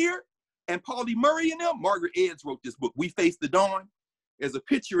dudes right here, and Pauli Murray and them. Margaret Eds wrote this book, We Face the Dawn. There's a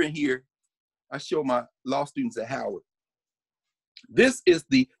picture in here. I show my law students at Howard. This is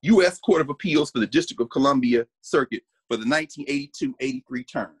the U.S. Court of Appeals for the District of Columbia Circuit for the 1982-83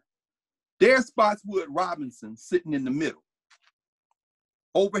 term. There's Spotswood Robinson sitting in the middle.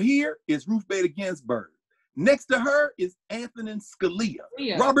 Over here is Ruth Bader Ginsburg. Next to her is Antonin Scalia.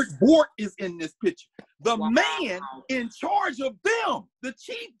 Yeah. Robert Bork is in this picture. The man in charge of them, the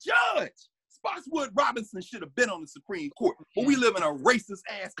chief judge. Spotswood Robinson should have been on the Supreme Court, but we live in a racist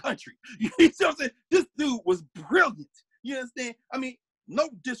ass country. You know what I'm saying? This dude was brilliant. You understand? I mean, no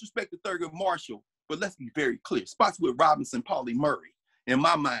disrespect to Thurgood Marshall, but let's be very clear. Spotswood Robinson, Pauli Murray, in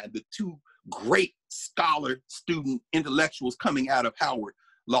my mind, the two great scholar, student, intellectuals coming out of Howard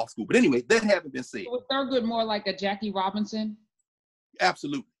Law School. But anyway, that haven't been said. Was Thurgood more like a Jackie Robinson?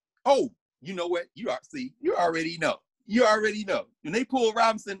 Absolutely. Oh, you know what? You already know. You already know. When they pull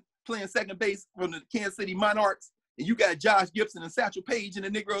Robinson playing second base from the Kansas City Monarchs, and you got Josh Gibson and Satchel Paige in the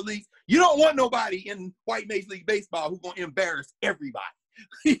Negro Leagues, you don't want nobody in white Major League Baseball who's going to embarrass everybody.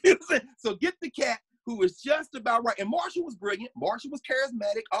 You know what I'm saying? So get the cat who was just about right. And Marshall was brilliant. Marshall was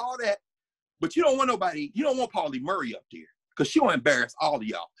charismatic, all that. But you don't want nobody, you don't want Pauli Murray up there because she'll embarrass all of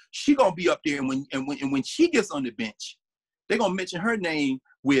y'all. She going to be up there, and when she gets on the bench, they're going to mention her name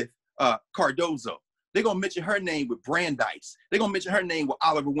with Cardozo. They're going to mention her name with Brandeis. They're going to mention her name with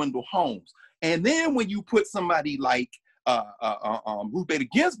Oliver Wendell Holmes. And then when you put somebody like Ruth Bader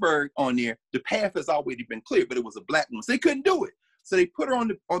Ginsburg on there, the path has already been clear, but it was a black woman. So they couldn't do it. So they put her on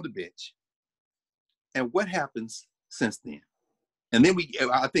the bench. And what happens since then? And then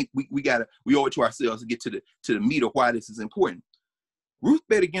I think we owe it to ourselves to get to the meat of why this is important. Ruth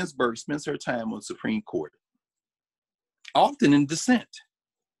Bader Ginsburg spends her time on the Supreme Court, often in dissent,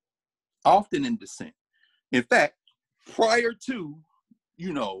 often in dissent. In fact, prior to,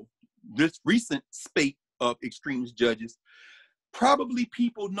 this recent spate of extremist judges, probably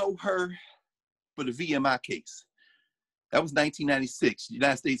people know her for the VMI case. That was 1996,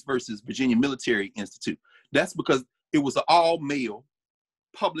 United States versus Virginia Military Institute. That's because it was an all-male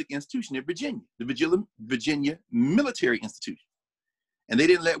public institution in Virginia, the Virginia Military Institution. And they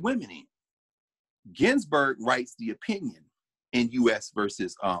didn't let women in. Ginsburg writes the opinion in U.S.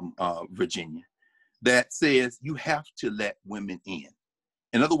 versus Virginia that says you have to let women in.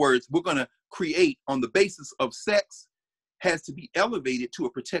 In other words, we're going to create, on the basis of sex, has to be elevated to a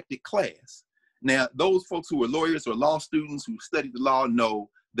protected class. Now, those folks who are lawyers or law students who study the law know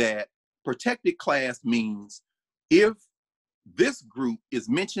that protected class means if this group is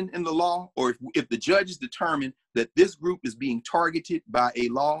mentioned in the law, or if the judges determine that this group is being targeted by a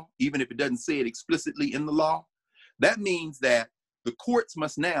law, even if it doesn't say it explicitly in the law, that means that the courts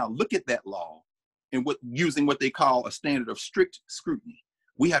must now look at that law and using what they call a standard of strict scrutiny.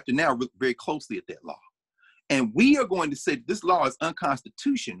 We have to now look very closely at that law. And we are going to say that this law is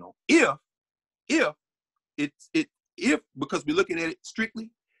unconstitutional if because we're looking at it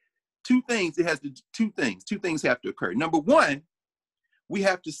strictly, two things have to occur. Number one, we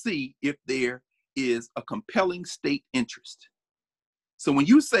have to see if there is a compelling state interest. So when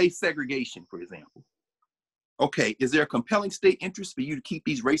you say segregation, for example, okay, is there a compelling state interest for you to keep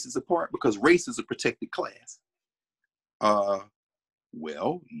these races apart? Because race is a protected class.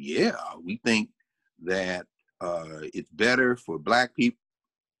 Well, yeah, we think that it's better for Black people.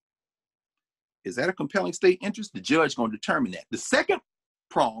 Is that a compelling state interest? The judge is going to determine that. The second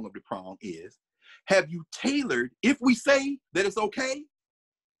prong of the prong is, have you tailored, if we say that it's okay,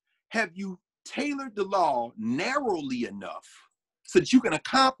 have you tailored the law narrowly enough so that you can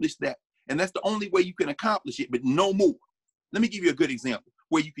accomplish that? And that's the only way you can accomplish it, but no more. Let me give you a good example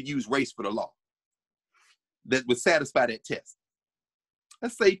where you could use race for the law that would satisfy that test.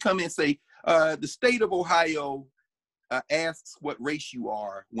 Let's say, come in and say, the state of Ohio asks what race you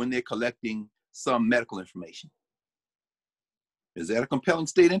are when they're collecting some medical information. Is that a compelling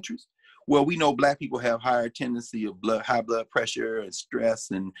state interest? Well, we know Black people have higher tendency of high blood pressure and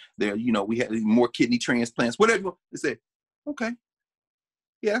stress, and we have more kidney transplants, whatever. They say, okay,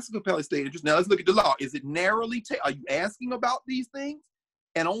 yeah, that's a compelling state interest. Now let's look at the law. Is it narrowly are you asking about these things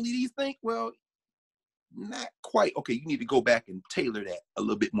and only these things? Well, not quite. Okay, you need to go back and tailor that a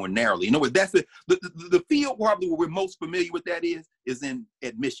little bit more narrowly. You know what? That's the field probably where we're most familiar with that is in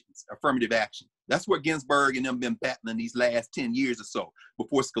admissions, affirmative action. That's where Ginsburg and them been battling these last 10 years or so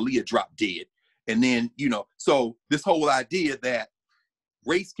before Scalia dropped dead. And then, so this whole idea that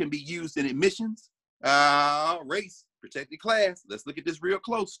race can be used in admissions, race, protected class. Let's look at this real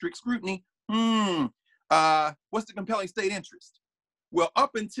close, strict scrutiny. What's the compelling state interest? Well,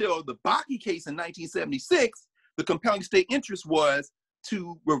 up until the Bakke case in 1976, the compelling state interest was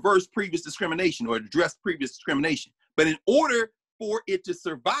to reverse previous discrimination or address previous discrimination. But in order for it to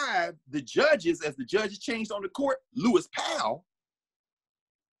survive, the judges, as the judges changed on the court, Lewis Powell,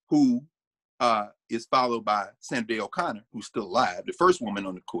 who is followed by Sandra Day O'Connor, who's still alive, the first woman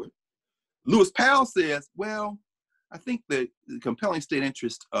on the court. Lewis Powell says, well, I think the compelling state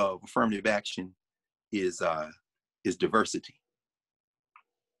interest of affirmative action is diversity.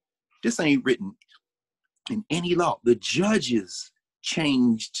 This ain't written in any law. The judges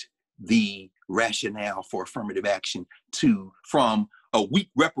changed the rationale for affirmative action from a weak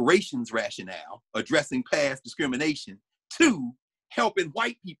reparations rationale, addressing past discrimination, to helping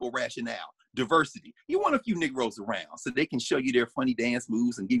white people rationale, diversity. You want a few Negroes around so they can show you their funny dance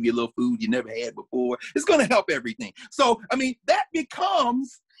moves and give you a little food you never had before. It's going to help everything. So, that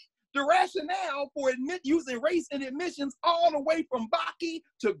becomes the rationale for using race in admissions all the way from Bakke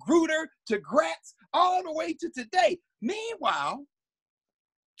to Grutter to Gratz, all the way to today. Meanwhile,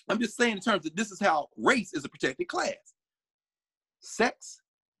 I'm just saying in terms of this is how race is a protected class. Sex,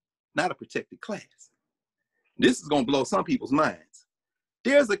 not a protected class. This is going to blow some people's minds.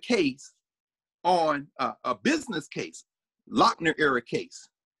 There's a case on a business case, Lochner era case,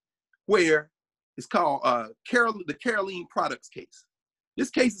 where it's called the Caroline Products case. This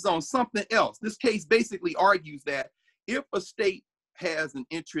case is on something else. This case basically argues that if a state has an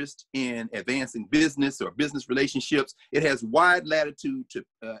interest in advancing business or business relationships, it has wide latitude to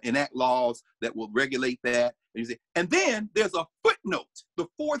enact laws that will regulate that. And then there's a footnote, the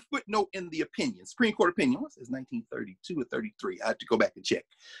fourth footnote in the opinion, Supreme Court opinion. What says 1932 or 33? I have to go back and check.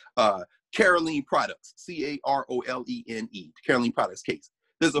 Caroline Products, Carolene, Caroline Products case.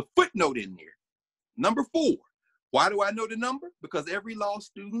 There's a footnote in there. Number 4, Why do I know the number? Because every law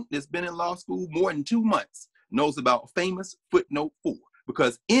student that's been in law school more than 2 months knows about famous footnote 4.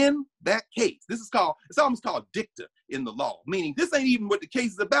 Because in that case, it's almost called dicta in the law, meaning this ain't even what the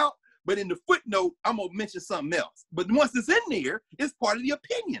case is about, but in the footnote, I'm gonna mention something else. But once it's in there, it's part of the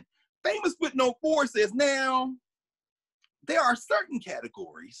opinion. Famous footnote 4 says, now, there are certain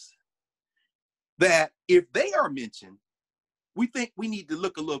categories that if they are mentioned, we think we need to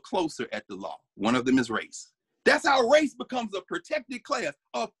look a little closer at the law. One of them is race. That's how race becomes a protected class,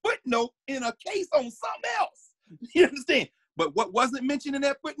 a footnote in a case on something else. You understand? But what wasn't mentioned in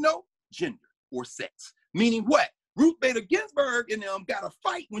that footnote? Gender or sex. Meaning what? Ruth Bader Ginsburg and them got a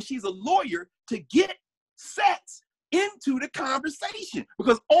fight when she's a lawyer to get sex into the conversation,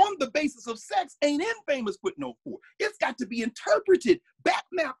 because on the basis of sex ain't in famous footnote 4. It's got to be interpreted, back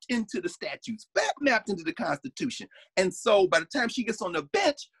mapped into the statutes, back mapped into the Constitution. And so by the time she gets on the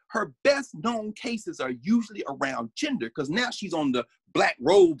bench, her best known cases are usually around gender, because now she's on the black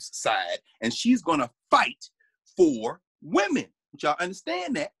robes side and she's gonna fight for women. Which y'all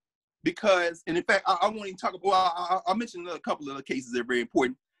understand that, because, and in fact, I won't even talk about, I'll mention a couple of the cases that are very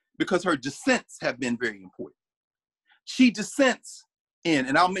important, because her dissents have been very important. She dissents in,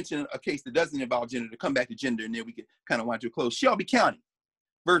 and I'll mention a case that doesn't involve gender to come back to gender, and then we can kind of wind to a close. Shelby County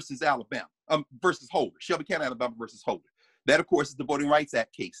versus Alabama, versus Holder. Shelby County, Alabama versus Holder. That, of course, is the Voting Rights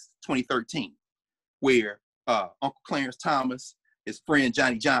Act case, 2013, where Uncle Clarence Thomas, his friend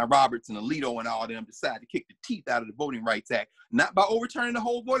John Roberts, and Alito and all of them decided to kick the teeth out of the Voting Rights Act, not by overturning the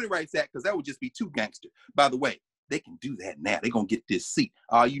whole Voting Rights Act, because that would just be too gangster. By the way, they can do that now. They're going to get this seat.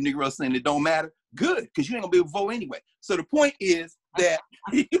 You Negroes saying it don't matter? Good, because you ain't going to be able to vote anyway. So the point is that,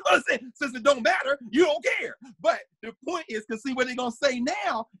 you know what I'm saying? Since it don't matter, you don't care. But the point is, because see what they're going to say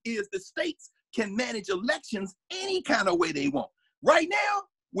now is the states can manage elections any kind of way they want. Right now,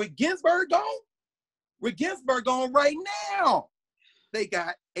 with Ginsburg gone right now, they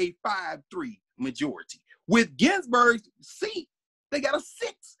got a 5-3 majority. With Ginsburg's seat, they got a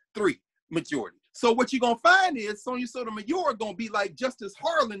 6-3 majority. So what you're going to find is Sonia Sotomayor going to be like Justice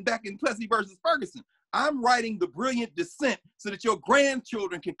Harlan back in Plessy versus Ferguson. I'm writing the brilliant dissent so that your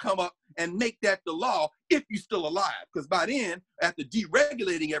grandchildren can come up and make that the law if you're still alive. Because by then, after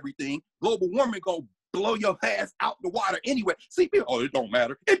deregulating everything, global warming going to blow your ass out the water anyway. See, people, oh, it don't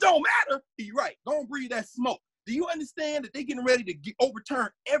matter. It don't matter. You're right. Don't breathe that smoke. Do you understand that they're getting ready to overturn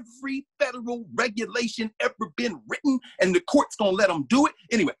every federal regulation ever been written, and the court's going to let them do it?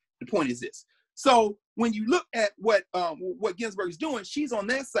 Anyway, the point is this. So when you look at what Ginsburg is doing, she's on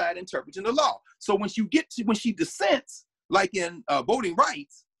that side interpreting the law. So when she dissents, like in voting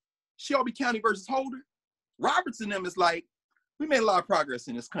rights, Shelby County versus Holder, Roberts and them is like, we made a lot of progress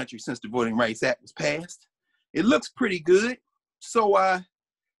in this country since the Voting Rights Act was passed. It looks pretty good. So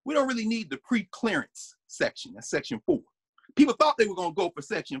we don't really need the pre-clearance section. That's section 4. People thought they were going to go for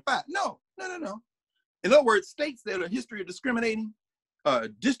section 5. No. In other words, states that are history of discriminating,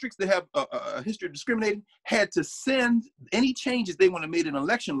 districts that have a history of discriminating had to send any changes they want to make in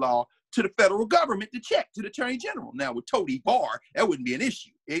election law to the federal government to check, to the Attorney General. Now with Toady Barr, that wouldn't be an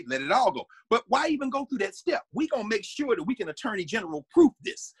issue. They'd let it all go. But why even go through that step? We're going to make sure that we can Attorney General proof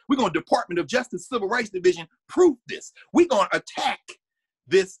this. We're going to Department of Justice Civil Rights Division proof this. We're going to attack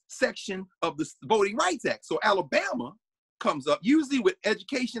this section of the Voting Rights Act. So Alabama comes up, usually with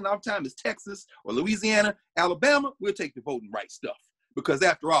education, oftentimes it's Texas or Louisiana. Alabama, we'll take the voting rights stuff. Because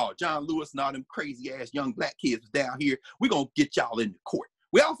after all, John Lewis and all them crazy ass young black kids down here, we're going to get y'all into court.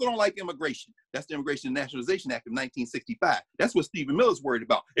 We also don't like immigration. That's the Immigration and Nationalization Act of 1965. That's what Stephen Miller's worried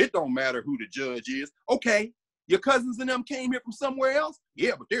about. It don't matter who the judge is. Okay, your cousins and them came here from somewhere else?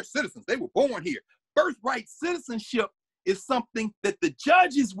 Yeah, but they're citizens. They were born here. Birthright citizenship is something that the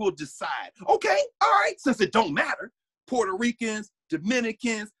judges will decide. Okay, all right, since it don't matter. Puerto Ricans,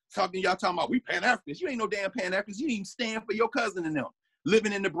 Dominicans, y'all talking about we Pan-Africans. You ain't no damn Pan-Africans. You didn't even stand for your cousin and them.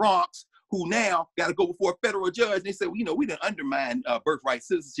 Living in the Bronx, who now got to go before a federal judge. And they say, well, you know, we didn't undermine birthright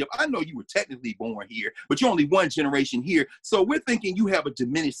citizenship. I know you were technically born here, but you're only one generation here. So we're thinking you have a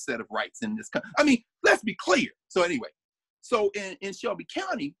diminished set of rights in this country. I mean, let's be clear. So anyway, so in Shelby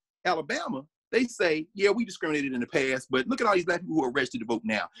County, Alabama, they say, yeah, we discriminated in the past, but look at all these black people who are registered to vote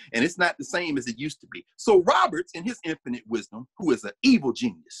now. And it's not the same as it used to be. So Roberts, in his infinite wisdom, who is an evil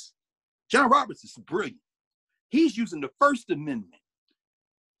genius, John Roberts is brilliant. He's using the First Amendment,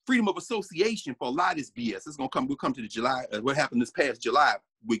 freedom of association, for a lot of this BS. We'll come to the July, what happened this past July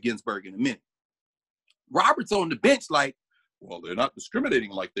with Ginsburg in a minute. Roberts on the bench like, well, they're not discriminating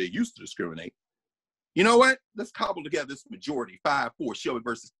like they used to discriminate. You know what? Let's cobble together this majority, 5-4,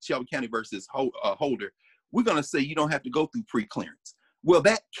 Shelby County versus Holder. We're going to say you don't have to go through pre-clearance. Well,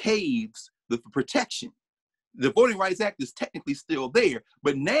 that caves the protection The Voting Rights Act is technically still there,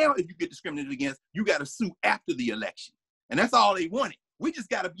 but now if you get discriminated against, you got to sue after the election. And that's all they wanted. We just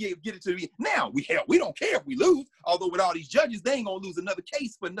got to be able to get it to the, now we don't care if we lose, although with all these judges, they ain't gonna lose another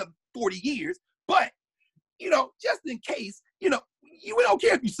case for another 40 years. But, just in case, we don't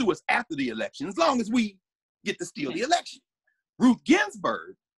care if you sue us after the election, as long as we get to steal the election. Ruth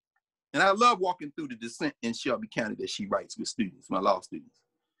Ginsburg, and I love walking through the dissent in Shelby County that she writes with students, my law students.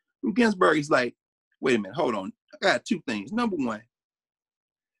 Ruth Ginsburg is like, wait a minute, hold on. I got two things. Number one,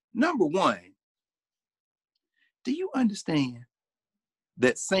 do you understand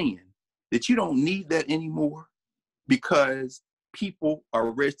that saying that you don't need that anymore because people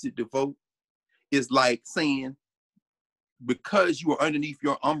are registered to vote is like saying because you are underneath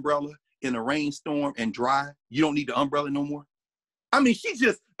your umbrella in a rainstorm and dry, you don't need the umbrella no more? I mean, she puts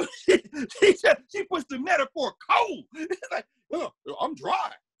the metaphor cold. It's like, oh, I'm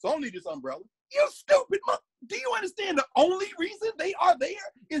dry, so I don't need this umbrella. You stupid. Do you understand the only reason they are there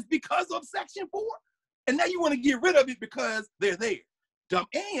is because of Section 4? And now you want to get rid of it because they're there. Dumb.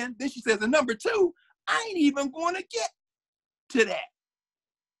 And then she says, and number two, I ain't even going to get to that.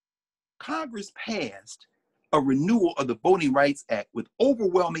 Congress passed a renewal of the Voting Rights Act with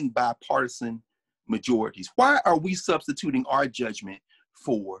overwhelming bipartisan majorities. Why are we substituting our judgment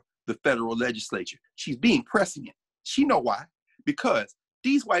for the federal legislature? She's being prescient. She know why. Because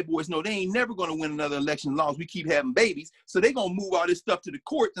these white boys know they ain't never going to win another election as long as we keep having babies. So they're going to move all this stuff to the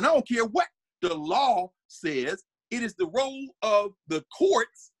courts. And I don't care what the law says. It is the role of the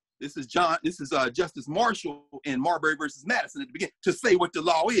courts. This is Justice Marshall in Marbury versus Madison at the beginning to say what the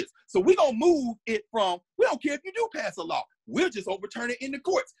law is. So we're going to move it from, we don't care if you do pass a law. We'll just overturn it in the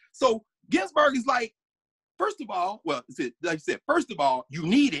courts. So Ginsburg is like, first of all, well, like I said, first of all, you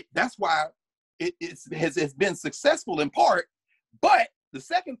need it. That's why it has been successful in part. But the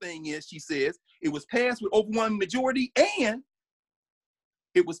second thing is, she says, it was passed with overwhelming majority and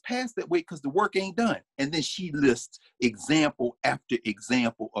it was passed that way because the work ain't done. And then she lists example after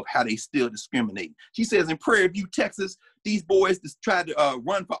example of how they still discriminate. She says in Prairie View, Texas, these boys just tried to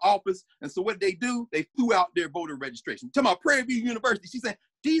run for office. And so what they do, they threw out their voter registration. Talking about Prairie View University, she said,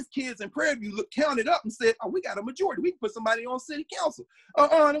 these kids in Prairie View counted up and said, oh, we got a majority. We can put somebody on city council.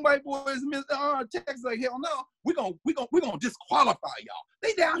 The white boys in Texas like, hell no, we're gonna disqualify y'all.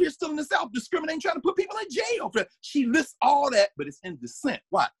 They down here still in the South discriminating, trying to put people in jail. She lists all that, but it's in dissent.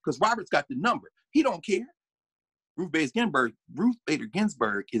 Why? Because Robert's got the number. He don't care. Ruth Bader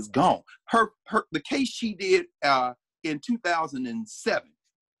Ginsburg is gone. The case she did in 2007,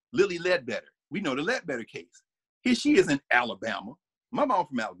 Lilly Ledbetter. We know the Ledbetter case. Here she is in Alabama. My mom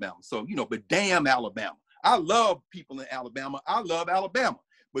from Alabama, so, but damn Alabama. I love people in Alabama. I love Alabama.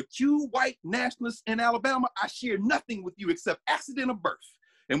 But you white nationalists in Alabama, I share nothing with you except accident of birth.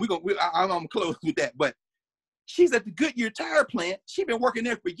 And I'm gonna close with that. But she's at the Goodyear tire plant. She's been working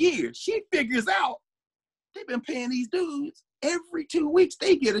there for years. She figures out they've been paying these dudes every 2 weeks.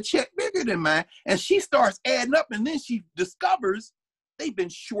 They get a check bigger than mine. And she starts adding up, and then she discovers they've been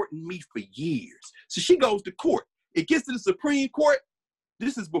shorting me for years. So she goes to court. It gets to the Supreme Court.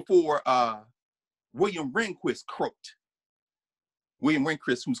 This is before William Rehnquist croaked. William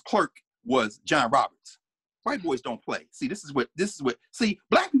Rehnquist, whose clerk was John Roberts. White boys don't play. See, this is what, see,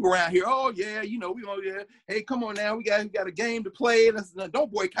 black people around here, oh yeah, hey, come on now, we got a game to play.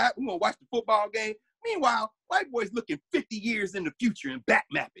 Don't boycott, we're gonna watch the football game. Meanwhile, white boys looking 50 years in the future and back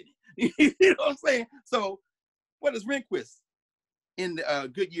mapping it. You know what I'm saying? So what is Rehnquist in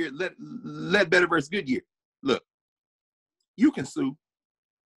the Goodyear, Ledbetter versus Goodyear? Look, you can sue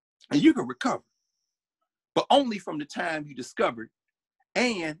and you can recover, but only from the time you discovered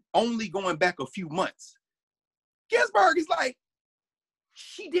and only going back a few months. Ginsburg is like,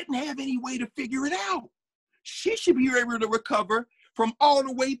 she didn't have any way to figure it out. She should be able to recover from all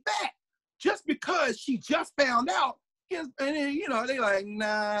the way back. Just because she just found out, and then, they like,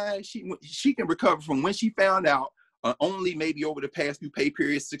 nah, she can recover from when she found out, only maybe over the past few pay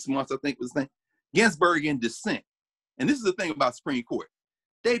periods, 6 months, I think was the thing. Ginsburg in dissent. And this is the thing about Supreme Court.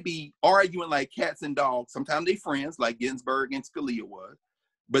 They be arguing like cats and dogs. Sometimes they friends, like Ginsburg and Scalia was,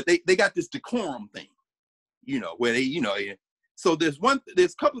 but they got this decorum thing, where they, so there's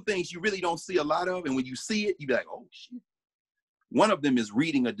a couple of things you really don't see a lot of, and when you see it, you be like, oh shit. One of them is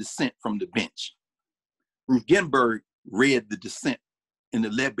reading a dissent from the bench. Ruth Ginsburg read the dissent in the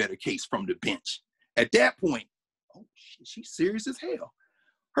Ledbetter case from the bench. At that point, oh shit, she's serious as hell.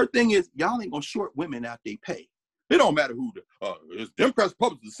 Her thing is, y'all ain't gonna short women out they pay. It don't matter who it's Democrats,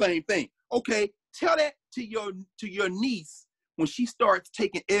 Republicans, the same thing. Okay, tell that to your niece when she starts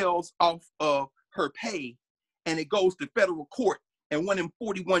taking L's off of her pay and it goes to federal court and one of them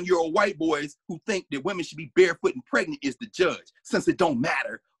 41-year-old white boys who think that women should be barefoot and pregnant is the judge, since it don't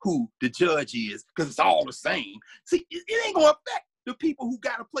matter who the judge is, because it's all the same. See, it ain't gonna affect the people who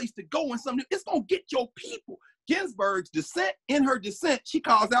got a place to go and something. It's gonna get your people. Ginsburg's dissent, in her dissent, she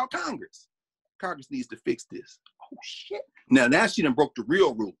calls out Congress. Congress needs to fix this. Oh shit. Now she done broke the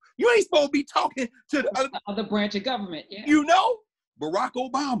real rule. You ain't supposed to be talking to the other branch of government. Yeah. You know, Barack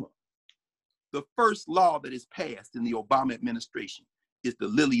Obama. The first law that is passed in the Obama administration is the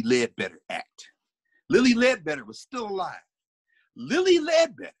Lilly Ledbetter Act. Lilly Ledbetter was still alive. Lilly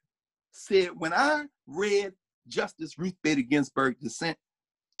Ledbetter said, when I read Justice Ruth Bader Ginsburg's dissent,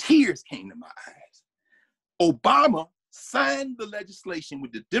 tears came to my eyes. Obama signed the legislation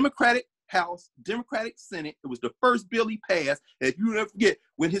with the Democratic House, Democratic Senate. It was the first bill he passed. And if you never forget,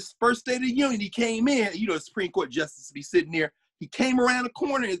 when his first State of the Union, he came in, you know, the Supreme Court justice be sitting there. He came around the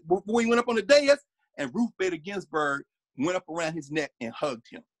corner before he went up on the dais, and Ruth Bader Ginsburg went up around his neck and hugged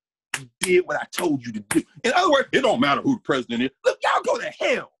him. You did what I told you to do. In other words, it don't matter who the president is. Look, y'all go to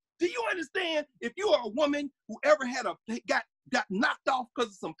hell. Do you understand? If you are a woman who ever had got knocked off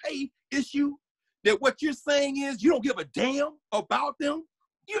because of some pay issue, that what you're saying is you don't give a damn about them.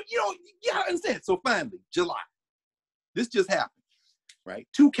 You understand. So finally, July. This just happened, right?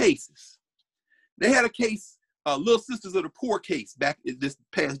 2 cases. They had a case, Little Sisters of the Poor case back this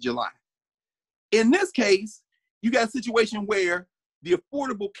past July. In this case, you got a situation where the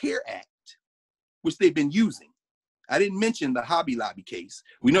Affordable Care Act, which they've been using. I didn't mention the Hobby Lobby case.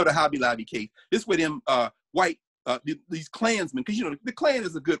 We know the Hobby Lobby case. This where them white, these Klansmen, because you know, the Klan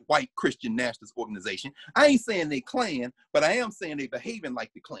is a good white Christian nationalist organization. I ain't saying they Klan, but I am saying they behaving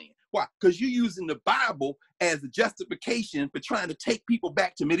like the Klan. Why? Because you're using the Bible as a justification for trying to take people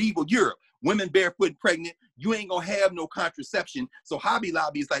back to medieval Europe. Women barefoot and pregnant, you ain't gonna have no contraception. So Hobby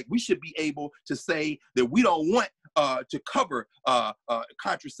Lobby is like, we should be able to say that we don't want to cover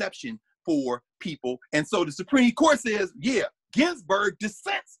contraception for people. And so the Supreme Court says, yeah, Ginsburg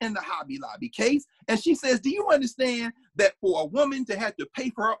dissents in the Hobby Lobby case. And she says, do you understand that for a woman to have to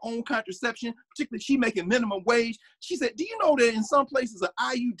pay for her own contraception, particularly she making minimum wage, she said, do you know that in some places an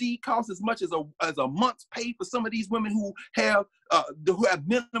IUD costs as much as a month's pay for some of these women who have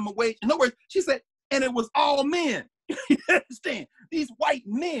minimum wage? In other words, she said, and it was all men. You understand? These white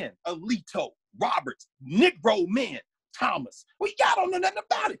men, Alito, Roberts, Negro men, Thomas. Well, y'all don't know nothing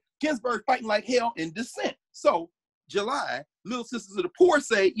about it. Ginsburg fighting like hell in dissent. So July, Little Sisters of the Poor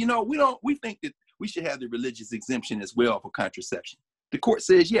say, you know, we think that we should have the religious exemption as well for contraception. The court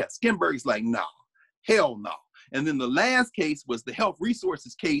says yes. Ginsburg's like, no, hell no. And then the last case was the health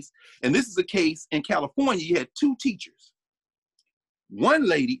resources case. And this is a case in California. You had 2 teachers. One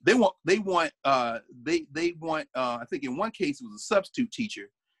lady, they want, I think in one case it was a substitute teacher,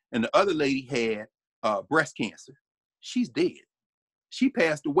 and the other lady had breast cancer. She's dead. She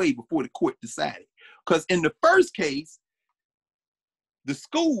passed away before the court decided. Because in the first case, the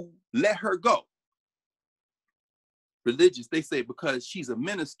school let her go. Religious, they say, because she's a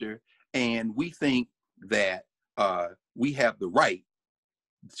minister and we think that we have the right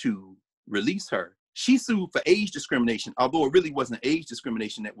to release her. She sued for age discrimination, although it really wasn't age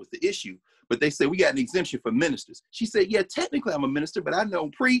discrimination that was the issue. But they said, we got an exemption for ministers. She said, yeah, technically I'm a minister, but I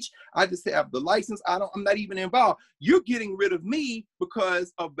don't preach. I just have the license. I'm not even involved. You're getting rid of me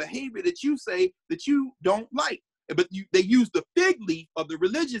because of behavior that you say that you don't like. But they used the fig leaf of the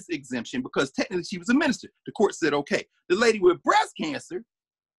religious exemption because technically she was a minister. The court said, okay. The lady with breast cancer,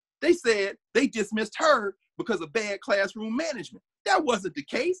 they said they dismissed her because of bad classroom management. That wasn't the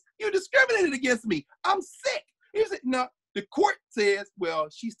case. You discriminated against me. I'm sick. He said, no, the court says, well,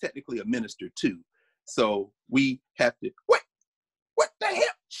 she's technically a minister too. So we have to, what the hell?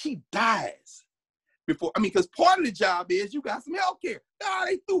 She dies before, because part of the job is you got some health care. No,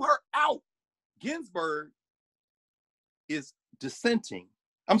 they threw her out. Ginsburg is dissenting.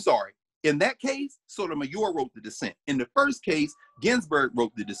 I'm sorry. In that case, Sotomayor wrote the dissent. In the first case, Ginsburg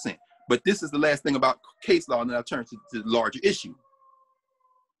wrote the dissent. But this is the last thing about case law, and then I'll turn to the larger issue.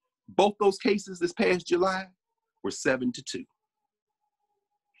 Both those cases this past July were 7-2.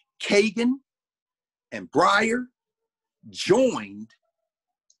 Kagan and Breyer joined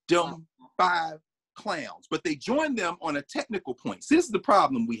them 5 clowns, but they joined them on a technical point. See, this is the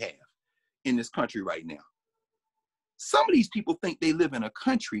problem we have in this country right now. Some of these people think they live in a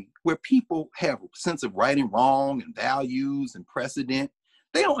country where people have a sense of right and wrong and values and precedent.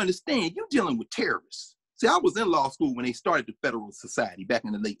 They don't understand. You're dealing with terrorists. See, I was in law school when they started the Federalist Society back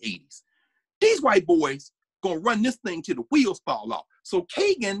in the late 80s. These white boys gonna run this thing till the wheels fall off. So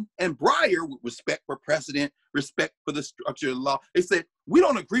Kagan and Breyer, with respect for precedent, respect for the structure of the law, they said, we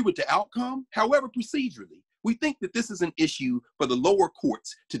don't agree with the outcome. However, procedurally, We think that this is an issue for the lower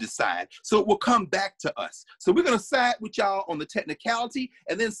courts to decide. So it will come back to us. So we're going to side with y'all on the technicality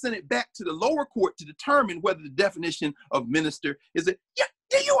and then send it back to the lower court to determine whether the definition of minister is a, yeah,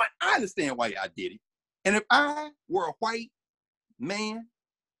 you know what? I understand why y'all did it. And if I were a white man,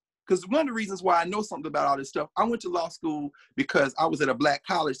 because one of the reasons why I know something about all this stuff, I went to law school because I was at a black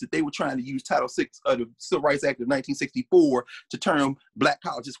college that they were trying to use Title VI of the Civil Rights Act of 1964 to term black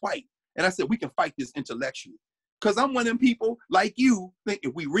colleges white. And I said, we can fight this intellectually. Because I'm one of them people like you, think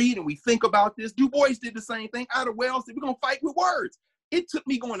if we read and we think about this, Du Bois did the same thing. Ida Wells said, we're going to fight with words. It took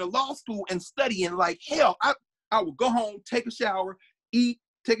me going to law school and studying like hell. I would go home, take a shower, eat,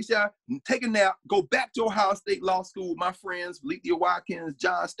 take a shower, take a nap, go back to Ohio State Law School with my friends, Lethea Watkins,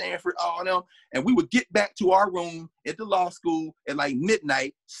 John Stanford, all of them. And we would get back to our room at the law school at like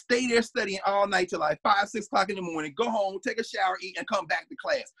midnight, stay there studying all night till like 5, 6 o'clock in the morning, go home, take a shower, eat, and come back to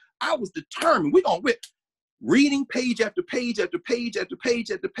class. I was determined. We're going to whip. Reading page after page after page after page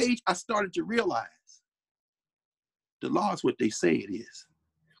after page, I started to realize the law is what they say it is.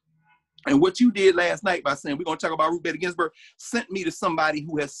 And what you did last night by saying we're going to talk about Ruth Bader Ginsburg sent me to somebody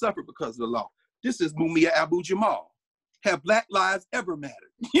who has suffered because of the law. This is Mumia Abu-Jamal. Have Black lives ever mattered?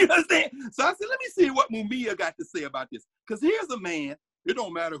 You understand? So I said, let me see what Mumia got to say about this. Because here's a man, it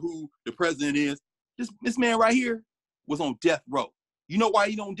don't matter who the president is. This man right here was on death row. You know why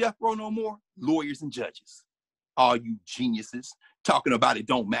he don't death row no more? Lawyers and judges. All you geniuses talking about it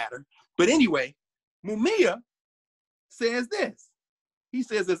don't matter. But anyway, Mumia says this. He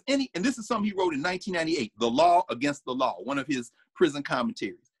says, as any, and this is something he wrote in 1998, The Law Against the Law, one of his prison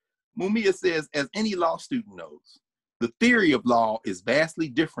commentaries. Mumia says, as any law student knows, the theory of law is vastly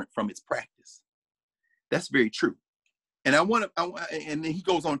different from its practice. That's very true. And and then he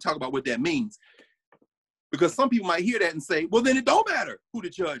goes on to talk about what that means. Because some people might hear that and say, well, then it don't matter who the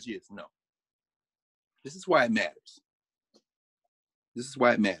judge is. No. This is why it matters. This is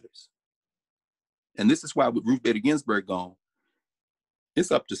why it matters. And this is why with Ruth Bader Ginsburg gone,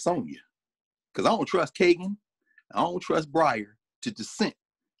 it's up to Sonia. Because I don't trust Kagan. I don't trust Breyer to dissent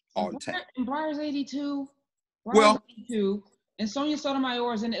all the time. And Breyer's 82. Breyer's 82. And Sonia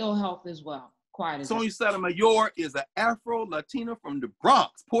Sotomayor is in ill health as well. Quiet as Sonia Sotomayor is an Afro-Latina from the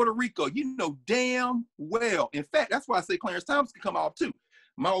Bronx, Puerto Rico. You know damn well. In fact, that's why I say Clarence Thomas can come off too.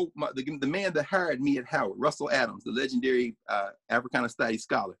 The man that hired me at Howard, Russell Adams, the legendary Africana Studies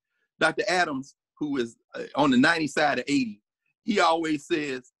scholar. Dr. Adams, who is on the 90 side of 80, he always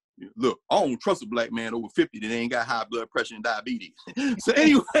says, look, I don't trust a black man over 50 that ain't got high blood pressure and diabetes. So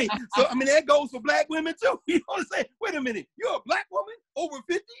anyway, so I mean, that goes for black women too. You know what I'm saying? Wait a minute, you're a black woman over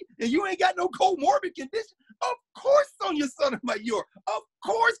 50 and you ain't got no comorbid condition? Of course, Sonia Sotomayor. Of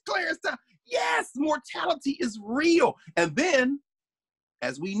course, Clarence Thomas. Yes, mortality is real. And then,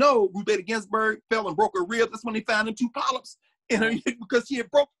 as we know, Ruth Bader Ginsburg fell and broke her ribs. That's when they found them 2 polyps in her because she had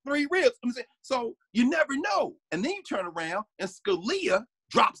broke 3 ribs. I'm saying, so you never know. And then you turn around and Scalia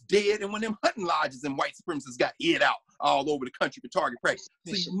drops dead in one of them hunting lodges and white supremacists got hid out all over the country for target practice.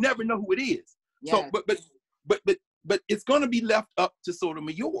 So you never know who it is. Yes. So, but it's going to be left up to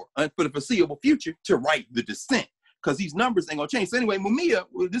Sotomayor for the foreseeable future to write the dissent because these numbers ain't going to change. So anyway, Mumia,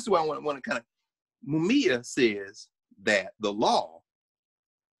 this is what I want to kind of, Mumia says that the law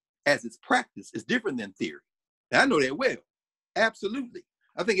as its practice is different than theory. And I know that well. Absolutely.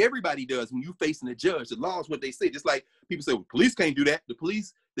 I think everybody does when you're facing a judge. The law is what they say. Just like people say, well, police can't do that. The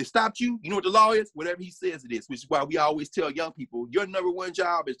police, they stopped you. You know what the law is? Whatever he says it is, which is why we always tell young people, your #1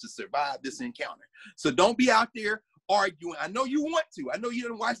 job is to survive this encounter. So don't be out there arguing. I know you want to. I know you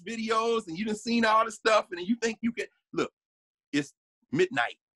didn't watch videos and you done seen all the stuff and you think you can. Look, it's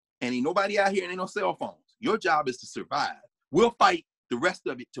midnight and ain't nobody out here and ain't no cell phones. Your job is to survive. We'll fight the rest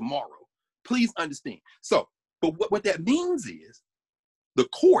of it tomorrow. Please understand. So, but what that means is the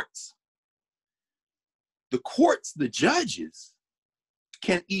courts, the judges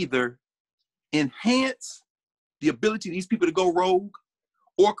can either enhance the ability of these people to go rogue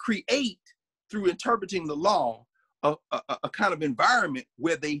or create, through interpreting the law, a kind of environment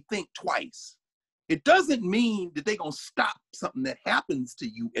where they think twice. It doesn't mean that they're going to stop something that happens to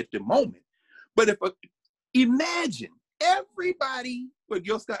you at the moment. But imagine everybody, what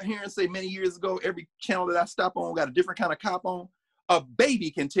Gil Scott Heron say many years ago, every channel that I stop on got a different kind of cop on. A baby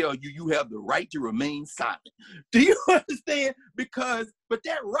can tell you you have the right to remain silent. Do you understand? But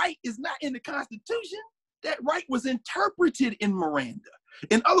that right is not in the Constitution. That right was interpreted in Miranda.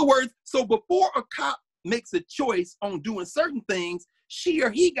 In other words, so before a cop makes a choice on doing certain things, she or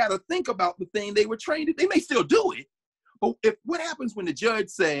he got to think about the thing they were trained to. They may still do it, but what happens when the judge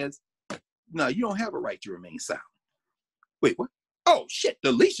says, no, you don't have a right to remain silent? Wait, what? Oh shit,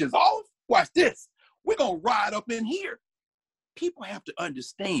 the leash is off? Watch this. we're going to ride up in here. People have to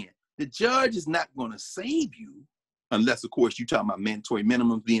understand the judge is not going to save you unless, of course, you're talking about mandatory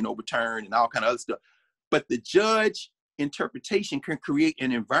minimums being overturned and all kind of other stuff. But the judge interpretation can create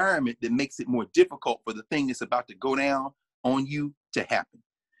an environment that makes it more difficult for the thing that's about to go down on you to happen.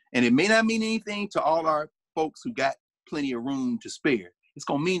 And it may not mean anything to all our folks who got plenty of room to spare. It's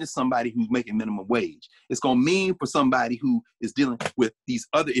going to mean to somebody who's making minimum wage. It's going to mean for somebody who is dealing with these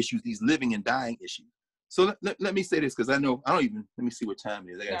other issues, these living and dying issues. So let me say this, because I don't even, let me see what time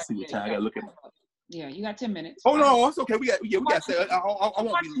it is. I got to see what time. I got to look at it. Yeah, you got 10 minutes. Oh, no, it's okay. We got to say, I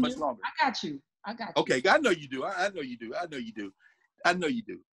won't be much longer. I got you. Okay, I know you do. I know you do. I know you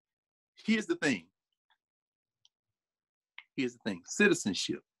do. Here's the thing.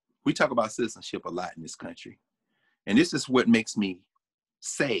 Citizenship. We talk about citizenship a lot in this country. And this is what makes me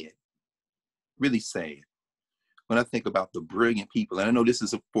sad, really sad, when I think about the brilliant people. And I know this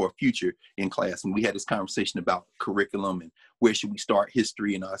is for a future in class, and we had this conversation about curriculum and where should we start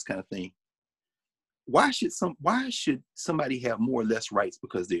history and all this kind of thing. Why should somebody have more or less rights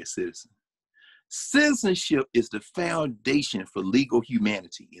because they're a citizen? Citizenship is the foundation for legal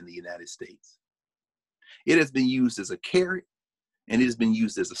humanity in the United States. It has been used as a carrot and it has been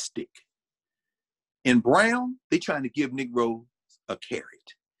used as a stick. In Brown, they're trying to give Negroes a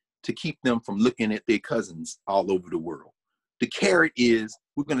carrot to keep them from looking at their cousins all over the world. The carrot is,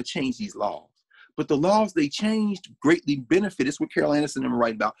 we're going to change these laws. But the laws they changed greatly benefited, it's what Carol Anderson and them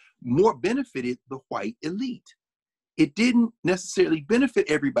write about, more benefited the white elite. It didn't necessarily benefit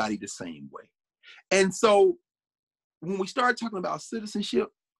everybody the same way. And so when we start talking about citizenship,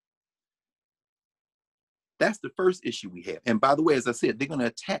 that's the first issue we have. And by the way, as I said, they're going to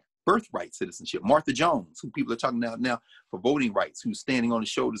attack birthright citizenship. Martha Jones, who people are talking about now for voting rights, who's standing on the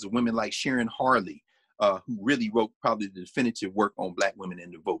shoulders of women like Sharon Harley, who really wrote probably the definitive work on Black women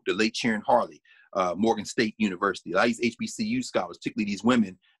and the vote. The late Sharon Harley, Morgan State University. A lot of these HBCU scholars, particularly these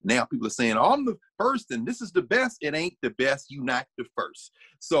women, now people are saying, oh, I'm the first and this is the best. It ain't the best, you not the first.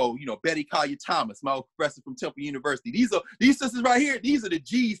 So, Betty Collier Thomas, my old professor from Temple University. These sisters right here, these are the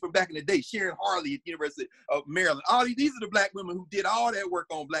G's from back in the day. Sharon Harley at the University of Maryland. These are the Black women who did all that work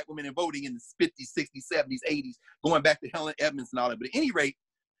on Black women and voting in the 50s, 60s, 70s, 80s, going back to Helen Edmonds and all that. But at any rate,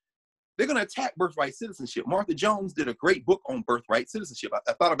 they're going to attack birthright citizenship. Martha Jones did a great book on birthright citizenship.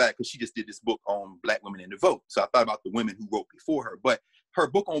 I thought about it because she just did this book on Black women and the vote. So I thought about the women who wrote before her. But her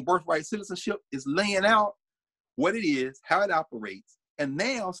book on birthright citizenship is laying out what it is, how it operates. And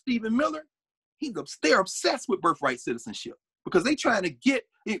now Stephen Miller, they're obsessed with birthright citizenship because they're trying to get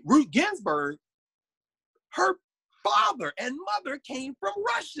it. Ruth Ginsburg, her father and mother came from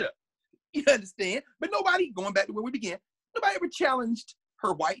Russia. You understand? But nobody, going back to where we began, nobody ever challenged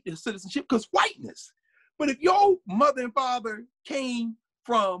her white citizenship because whiteness. But if your mother and father came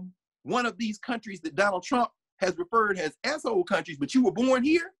from one of these countries that Donald Trump has referred as asshole countries, but you were born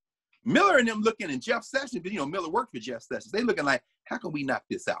here, Miller and them looking, and Jeff Sessions, but Miller worked for Jeff Sessions. They looking like, how can we knock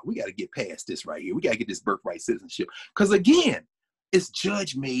this out? We got to get past this right here. We got to get this birthright citizenship. Because again, it's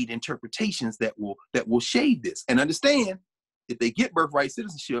judge-made interpretations that will shade this. And understand, if they get birthright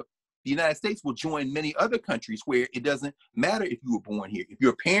citizenship, the United States will join many other countries where it doesn't matter if you were born here. If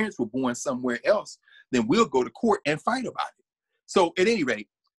your parents were born somewhere else, then we'll go to court and fight about it. So at any rate,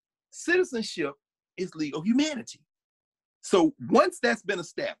 citizenship is legal humanity. So once that's been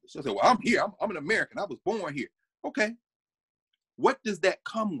established, I say, well, I'm here. I'm an American. I was born here. Okay. What does that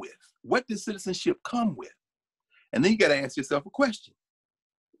come with? What does citizenship come with? And then you got to ask yourself a question.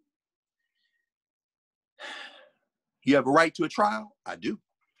 You have a right to a trial? I do.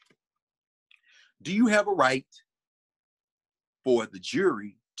 Do you have a right for the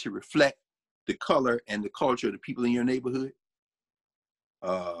jury to reflect the color and the culture of the people in your neighborhood?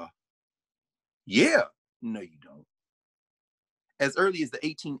 Yeah. No, you don't. As early as the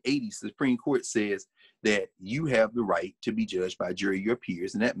 1880s, the Supreme Court says that you have the right to be judged by a jury of your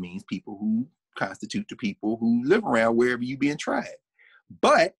peers, and that means people who constitute the people who live around wherever you're being tried.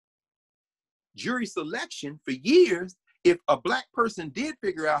 But jury selection for years, if a Black person did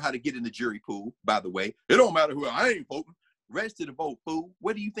figure out how to get in the jury pool, by the way, it don't matter who, I ain't voting, register to vote, fool.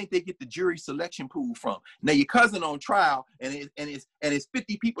 Where do you think they get the jury selection pool from? Now your cousin on trial and it's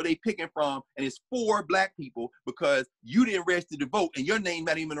 50 people they picking from, and it's 4 Black people because you didn't register to vote and your name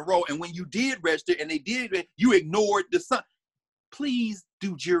not even in a row. And when you did register and they did, you ignored the son. Please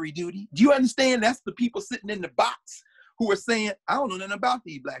do jury duty. Do you understand? That's the people sitting in the box who are saying, I don't know nothing about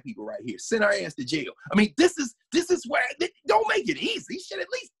these Black people right here. Send our ass to jail. I mean, this is where, don't make it easy. Should at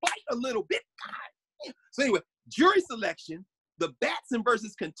least fight a little bit. God. So anyway, jury selection, the Batson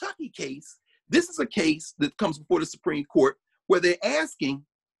versus Kentucky case, this is a case that comes before the Supreme Court where they're asking,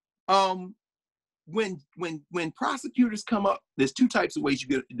 when prosecutors come up, there's two types of ways you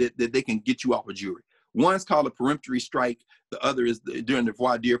get that they can get you off a jury. One's called a peremptory strike. The other is during the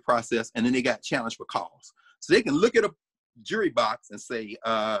voir dire process, and then they got challenged for cause. So they can look at a jury box and say,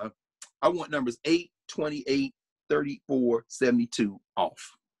 I want numbers 8, 28, 34, 72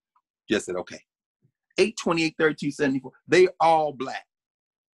 off. Just said, okay. 8, 28, 32, 74. They all black.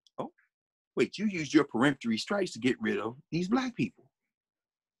 Oh, wait, you used your peremptory strikes to get rid of these black people.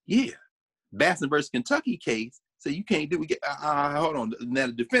 Yeah. Batson versus Kentucky case, so you can't do it. Hold on. Now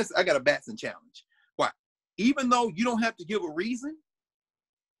the defense, I got a Batson challenge. Why? Even though you don't have to give a reason,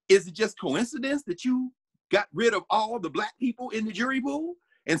 is it just coincidence that you got rid of all the black people in the jury pool?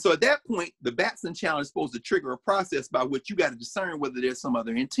 And so at that point, the Batson challenge is supposed to trigger a process by which you got to discern whether there's some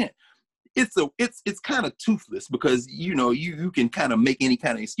other intent. It's kind of toothless because you can kind of make any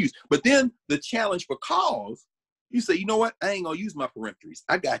kind of excuse. But then the challenge for cause, you say, you know what? I ain't gonna use my peremptories.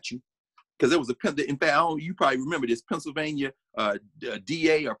 I got you. Because there was in fact, you probably remember this Pennsylvania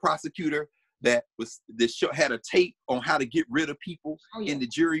DA or prosecutor that had a tape on how to get rid of people in the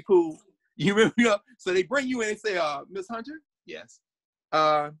jury pool. You remember? So they bring you in and say, Ms. Hunter, yes.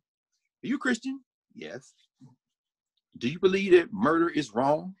 Are you Christian? Yes. Do you believe that murder is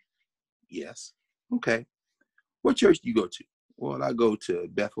wrong? Yes. Okay. What church do you go to? Well, I go to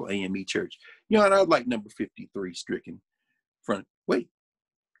Bethel AME Church. And I like number 53 Stricken front. Wait.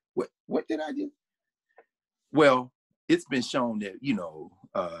 What did I do? Well, it's been shown that,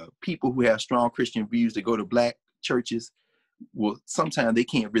 people who have strong Christian views that go to black churches, well, sometimes they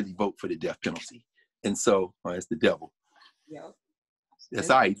can't really vote for the death penalty. And so, it's the devil. Yep. That's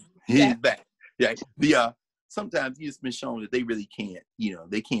all right. He's back. Yeah. Sometimes it's been shown that they really can't,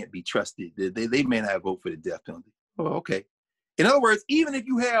 they can't be trusted. They may not vote for the death penalty. Oh, okay. In other words, even if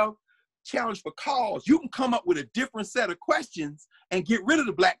you have challenge for cause, you can come up with a different set of questions and get rid of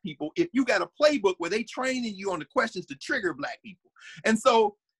the black people if you got a playbook where they training you on the questions to trigger black people. And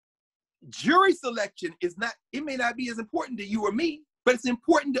so jury selection it may not be as important to you or me, but it's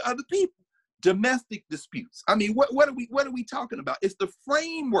important to other people. Domestic disputes. I mean, what are we talking about? It's the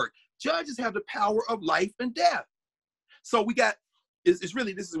framework. Judges have the power of life and death. So we got, it's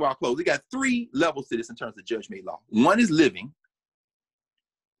really, this is where I'll close. We got 3 levels to this in terms of judge-made law. One is living.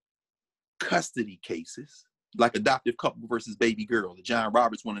 Custody cases, like adoptive couple versus baby girl. The John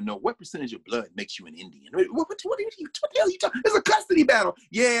Roberts want to know what percentage of blood makes you an Indian. What the hell are you talking? It's a custody battle.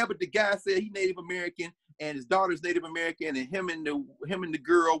 Yeah, but the guy said he's Native American and his daughter's Native American, and him and the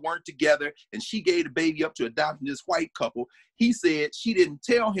girl weren't together, and she gave the baby up to adopting this white couple. He said she didn't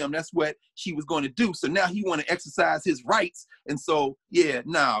tell him that's what she was going to do. So now he want to exercise his rights. And so,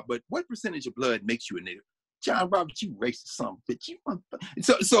 but what percentage of blood makes you a Native? John Roberts, you racist son of a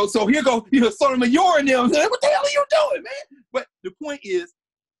bitch. So here go, Sotomayor and them. What the hell are you doing, man? But the point is,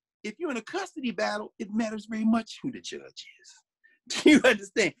 if you're in a custody battle, it matters very much who the judge is. Do you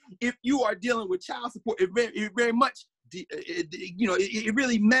understand? If you are dealing with child support, it very much, it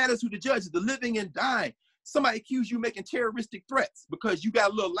really matters who the judge is, the living and dying. Somebody accused you of making terroristic threats because you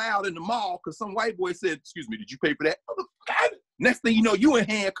got a little loud in the mall because some white boy said, excuse me, did you pay for that? Next thing you know, you in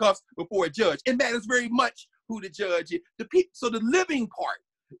handcuffs before a judge. It matters very much who the judge is. So the living part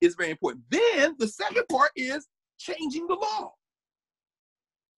is very important. Then the second part is changing the law.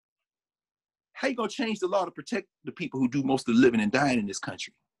 How you gonna change the law to protect the people who do most of the living and dying in this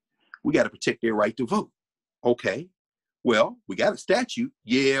country? We got to protect their right to vote. Okay, well, we got a statute.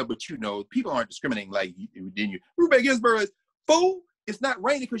 Yeah, but people aren't discriminating like you. Ruth Bader Ginsburg is, fool, it's not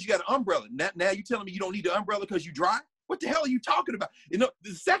raining because you got an umbrella. Now you telling me you don't need the umbrella because you dry? What the hell are you talking about?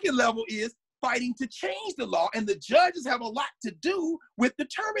 The second level is fighting to change the law, and the judges have a lot to do with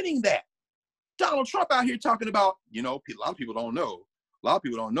determining that. Donald Trump out here talking about, a lot of people don't know. A lot of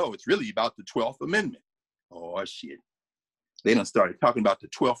people don't know it's really about the 12th Amendment. Oh, shit. They done started talking about the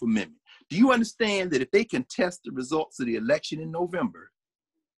 12th Amendment. Do you understand that if they contest the results of the election in November,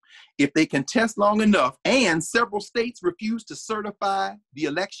 if they contest long enough and several states refuse to certify the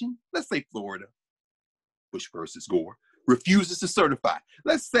election, let's say Florida, Bush versus Gore, refuses to certify.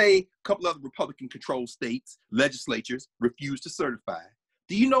 Let's say a couple other Republican-controlled states, legislatures, refuse to certify.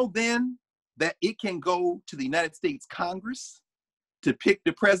 Do you know then that it can go to the United States Congress to pick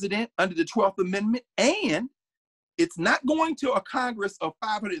the president under the 12th Amendment? And it's not going to a Congress of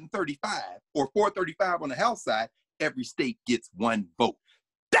 535 or 435 on the House side. Every state gets 1 vote.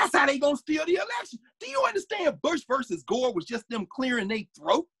 That's how they gonna steal the election. Do you understand? Bush versus Gore was just them clearing their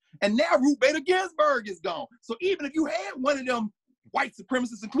throat. And now Ruth Bader Ginsburg is gone. So even if you had one of them white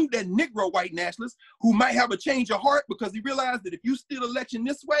supremacists, include that Negro white nationalist, who might have a change of heart because he realized that if you steal election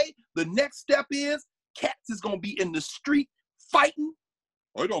this way, the next step is Katz is going to be in the street fighting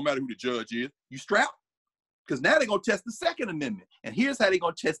Oh, it don't matter who the judge is. You strapped? Because now they're going to test the Second Amendment. And here's how they're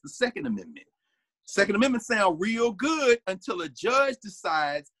going to test the Second Amendment. Second Amendment sound real good until a judge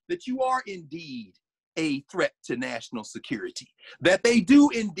decides that you are indeed a threat to national security, that they do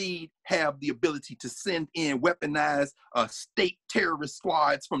indeed have the ability to send in weaponized state terrorist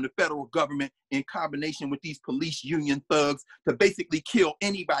squads from the federal government in combination with these police union thugs to basically kill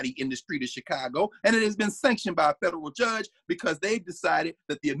anybody in the street of Chicago. And it has been sanctioned by a federal judge because they've decided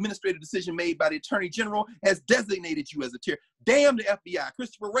that the administrative decision made by the Attorney General has designated you as a terrorist. Damn the FBI.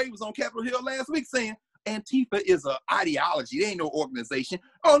 Christopher Wray was on Capitol Hill last week saying Antifa is an ideology. They ain't no organization.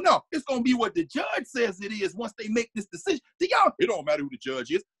 Oh no, it's gonna be what the judge says it is once they make this decision. To y'all, it don't matter who the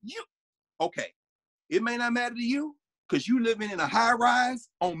judge is. Okay, it may not matter to you because you living in a high rise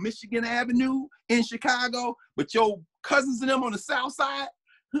on Michigan Avenue in Chicago, but your cousins and them on the South Side,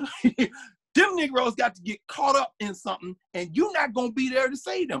 them Negroes got to get caught up in something, and you're not gonna be there to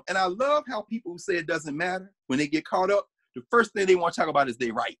save them. And I love how people who say it doesn't matter when they get caught up, the first thing they want to talk about is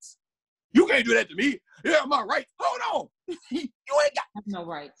their rights. You can't do that to me. Yeah, my rights. Hold on. You ain't got no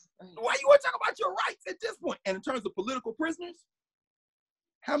rights. Why you want to talk about your rights at this point? And in terms of political prisoners,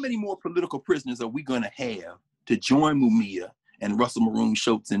 how many more political prisoners are we going to have to join Mumia and Russell Maroon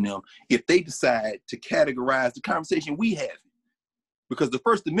Schultz and them if they decide to categorize the conversation we have? Because the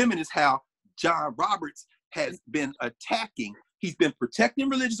First Amendment is how John Roberts has been attacking. He's been protecting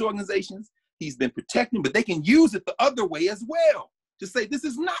religious organizations. He's been protecting, but they can use it the other way as well. To say this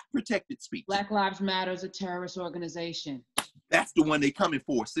is not protected speech. Black Lives Matter is a terrorist organization. That's the one they coming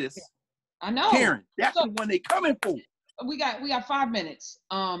for, sis. I know. Karen, that's the one they coming for. We got 5 minutes.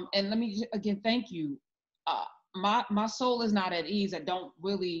 And let me again thank you. My soul is not at ease. I don't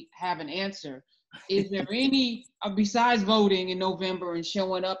really have an answer. Is there any besides voting in November and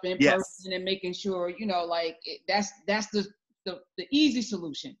showing up in person and making sure that's the easy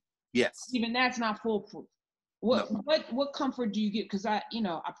solution? Yes. Even that's not foolproof. What comfort do you get? Because I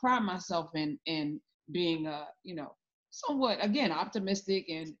pride myself in being somewhat again optimistic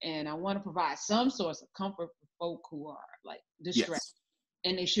and I want to provide some source of comfort for folk who are like distressed,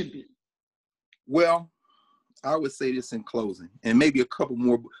 and they should be. Well, I would say this in closing, and maybe a couple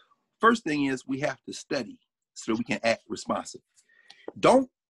more. First thing is we have to study so we can act responsibly. Don't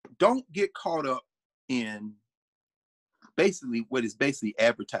get caught up in basically what is basically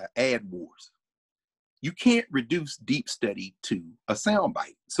advertised ad wars. You can't reduce deep study to a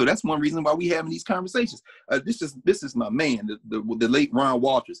soundbite. So that's one reason why we're having these conversations. This is my man, the late Ron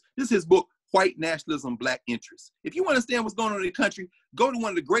Walters. This is his book, White Nationalism, Black Interests. If you understand what's going on in the country, go to one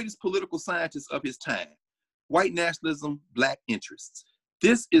of the greatest political scientists of his time. White Nationalism, Black Interests.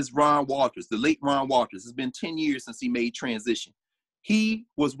 This is Ron Walters, the late Ron Walters. It's been 10 years since he made transition. He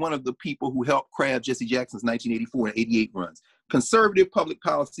was one of the people who helped craft Jesse Jackson's 1984 and 88 runs, conservative public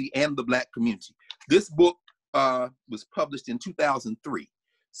policy and the Black community. This book was published in 2003,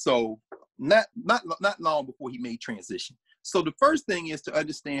 so not long before he made transition. So the first thing is to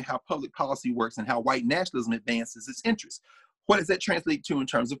understand how public policy works and how white nationalism advances its interests. What does that translate to in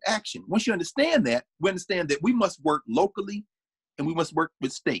terms of action? Once you understand that, we understand that we must work locally and we must work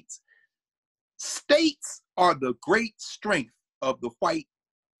with states. States are the great strength of the white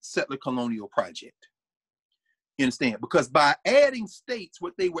settler colonial project. You understand? Because by adding states,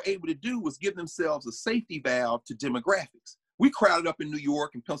 what they were able to do was give themselves a safety valve to demographics. We crowded up in New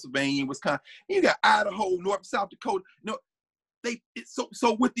York and Pennsylvania and Wisconsin. You got Idaho, North, South Dakota.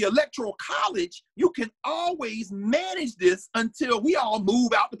 So with the Electoral College, you can always manage this until we all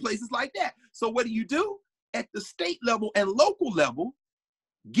move out to places like that. So what do? At the state level and local level,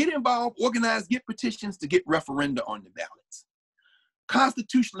 get involved, organize, get petitions to get referenda on the ballots.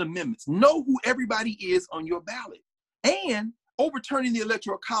 Constitutional amendments, know who everybody is on your ballot. And overturning the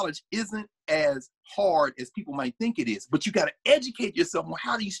Electoral College isn't as hard as people might think it is, but you got to educate yourself on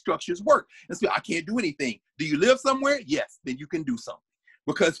how these structures work. And so I can't do anything. Do you live somewhere? Yes, then you can do something.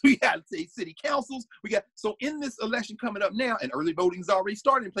 Because we have city councils. So in this election coming up now, and early voting is already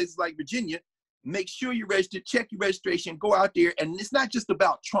started in places like Virginia, make sure you're registered, check your registration, go out there. And it's not just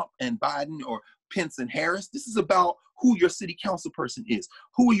about Trump and Biden or Pence and Harris. This is about who your city council person is,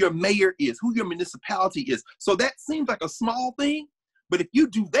 who your mayor is, who your municipality is. So that seems like a small thing, but if you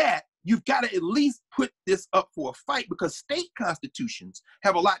do that, you've got to at least put this up for a fight, because state constitutions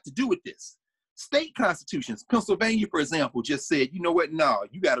have a lot to do with this. State constitutions, Pennsylvania, for example, just said, you know what, no,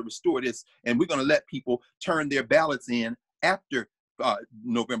 you got to restore this, and we're going to let people turn their ballots in after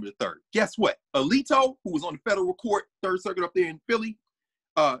November the 3rd. Guess what? Alito, who was on the federal court, Third Circuit up there in Philly,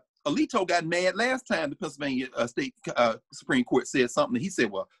 Alito got mad last time the Pennsylvania State Supreme Court said something. He said,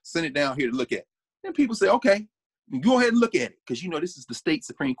 well, send it down here to look at. Then people say, okay, Go ahead and look at it, because this is the state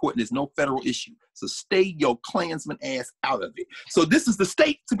Supreme Court and there's no federal issue. So stay your Klansman ass out of it. So this is the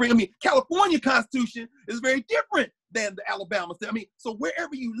state Supreme. California Constitution is very different than the Alabama state. So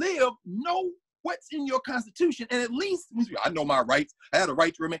wherever you live, know what's in your Constitution, and at least I know my rights. I had a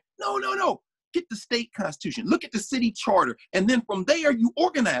right to remain. No. Get the state constitution. Look at the city charter, and then from there you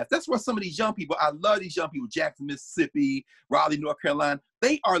organize. That's why some of these young people, I love these young people, Jackson, Mississippi, Raleigh, North Carolina,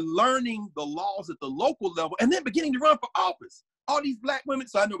 they are learning the laws at the local level and then beginning to run for office. All these black women.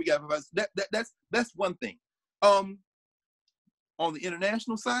 So I know we got that's one thing. On the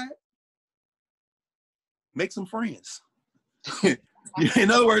international side, make some friends.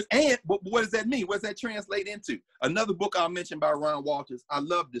 In other words, and what does that mean? What does that translate into? Another book I'll mention by Ron Walters. I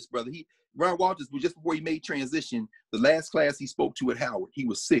love this brother. Ron Walters was just before he made transition. The last class he spoke to at Howard, he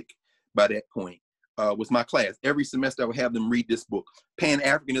was sick by that point. Was my class. Every semester I would have them read this book,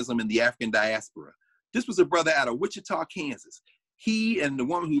 Pan-Africanism and the African Diaspora. This was a brother out of Wichita, Kansas. He and the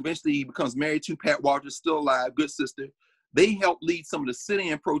woman who eventually becomes married to, Pat Walters, still alive, good sister, they helped lead some of the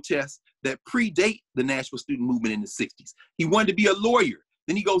sit-in protests that predate the Nashville student movement in the 60s. He wanted to be a lawyer.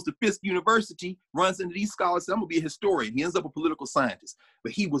 Then he goes to Fisk University, runs into these scholars, says, I'm gonna be a historian. He ends up a political scientist.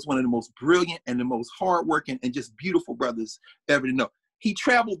 But he was one of the most brilliant and the most hardworking and just beautiful brothers ever to know. He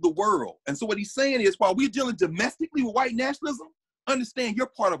traveled the world. And so what he's saying is, while we're dealing domestically with white nationalism, understand you're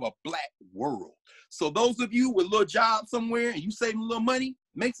part of a black world. So those of you with a little job somewhere and you saving a little money,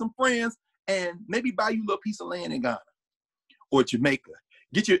 make some friends and maybe buy you a little piece of land in Ghana or Jamaica.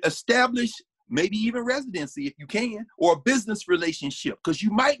 Get your established, maybe even residency if you can, or a business relationship, because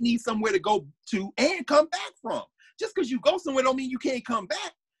you might need somewhere to go to and come back from. Just because you go somewhere don't mean you can't come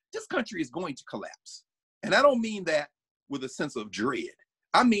back. This country is going to collapse. And I don't mean that with a sense of dread.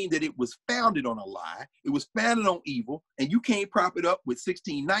 I mean that it was founded on a lie. It was founded on evil, and you can't prop it up with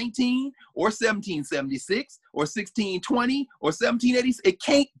 1619 or 1776 or 1620 or 1780. It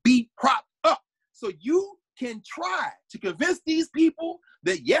can't be propped up. So you can try to convince these people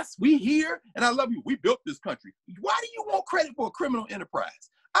that, yes, we here, and I love you, we built this country. Why do you want credit for a criminal enterprise?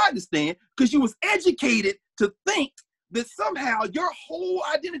 I understand, because you was educated to think that somehow your whole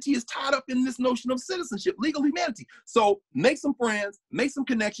identity is tied up in this notion of citizenship, legal humanity. So make some friends, make some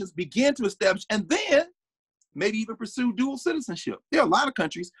connections, begin to establish, and then maybe even pursue dual citizenship. There are a lot of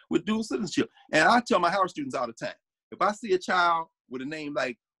countries with dual citizenship. And I tell my Howard students all the time, if I see a child with a name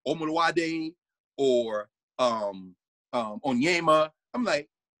like Omonwade or Onyema, I'm like,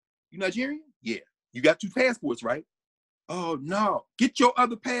 you Nigerian? Yeah. You got 2 passports, right? Oh, no. Get your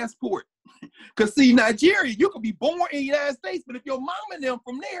other passport. Because, see, Nigeria, you can be born in the United States, but if your mom and them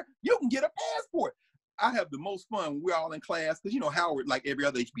from there, you can get a passport. I have the most fun when we're all in class, because, Howard, like every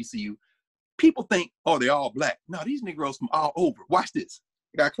other HBCU, people think, oh, they're all black. No, these Negroes from all over. Watch this.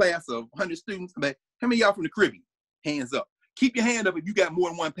 I got a class of 100 students. I'm like, how many of y'all from the Caribbean? Hands up. Keep your hand up if you got more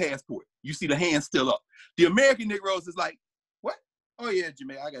than 1 passport. You see the hand still up. The American Negroes is like, what? Oh, yeah,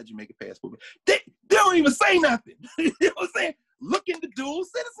 Jamaica. I got a Jamaican passport. They don't even say nothing. You know what I'm saying? Look into dual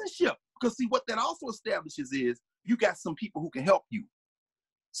citizenship. Because, see, what that also establishes is you got some people who can help you.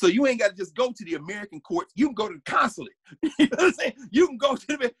 So you ain't got to just go to the American courts. You can go to the consulate. You know what I'm saying? You can go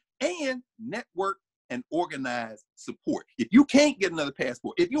to the and network and organize support. If you can't get another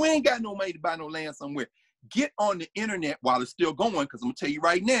passport, if you ain't got no money to buy no land somewhere, get on the internet while it's still going, because I'm going to tell you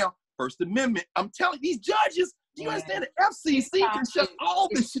right now, First Amendment, I'm telling these judges, do you understand the FCC can shut all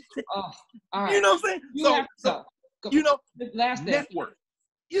this shit? Oh, all right. You know what I'm saying? Last network.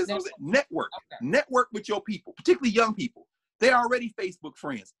 You know what I'm saying? Network. Okay. Network with your people, particularly young people. They're already Facebook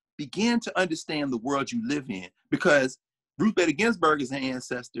friends. Begin to understand the world you live in, because Ruth Bader Ginsburg is an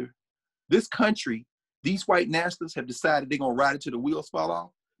ancestor. This country, these white nationalists have decided they're going to ride it till the wheels fall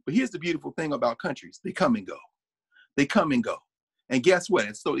off. But here's the beautiful thing about countries. They come and go. They come and go. And guess what?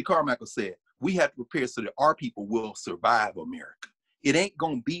 And so Carmichael said, we have to prepare so that our people will survive America. It ain't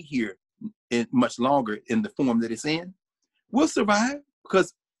going to be here much longer in the form that it's in. We'll survive,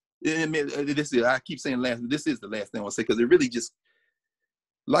 because I keep saying this is the last thing I'll say, because it really just,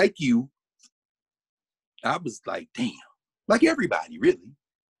 like you, I was like, damn, like everybody, really.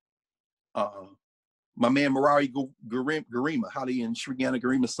 My man Marari Garima, Hali and Shrikiana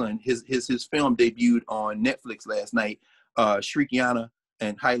Garima's son, his film debuted on Netflix last night. Shrikiana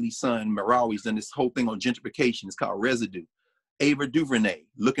and Haile's son Marari's done this whole thing on gentrification. It's called Residue. Ava DuVernay,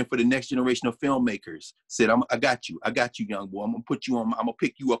 looking for the next generation of filmmakers, said, I got you, young boy. I'm gonna put you on, I'm gonna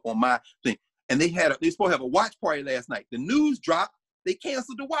pick you up on my thing. And they supposed to have a watch party last night. The news dropped, they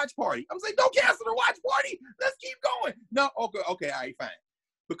canceled the watch party. I'm saying, don't cancel the watch party. Let's keep going. No, okay, all right, fine.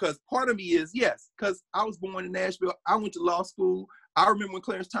 Because part of me is, yes, because I was born in Nashville. I went to law school. I remember when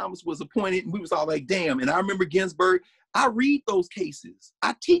Clarence Thomas was appointed and we was all like, damn. And I remember Ginsburg. I read those cases.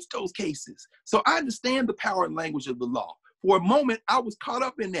 I teach those cases. So I understand the power and language of the law. For a moment, I was caught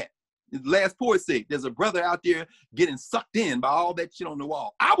up in that. The last poet's sake, there's a brother out there getting sucked in by all that shit on the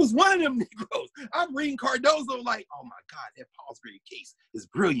wall. I was one of them Negroes. I'm reading Cardozo like, oh my God, that Palsgrave case is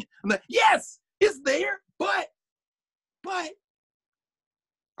brilliant. I'm like, yes, it's there, but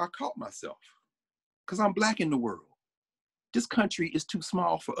I caught myself because I'm Black in the world. This country is too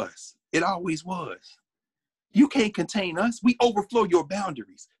small for us. It always was. You can't contain us. We overflow your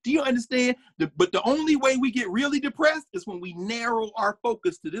boundaries. Do you understand? But the only way we get really depressed is when we narrow our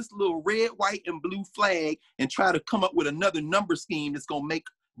focus to this little red, white, and blue flag and try to come up with another number scheme that's going to make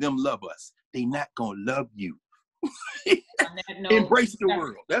them love us. They not going to love you. Embrace the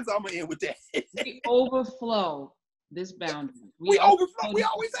world. That's how I'm going to end with that. We overflow this boundary. We overflow. We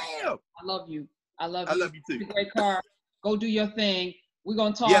always have. I love you. I love you. I love you too. Great Carr. Go do your thing. We're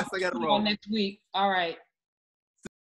going to talk yes, I gotta roll. next week. All right.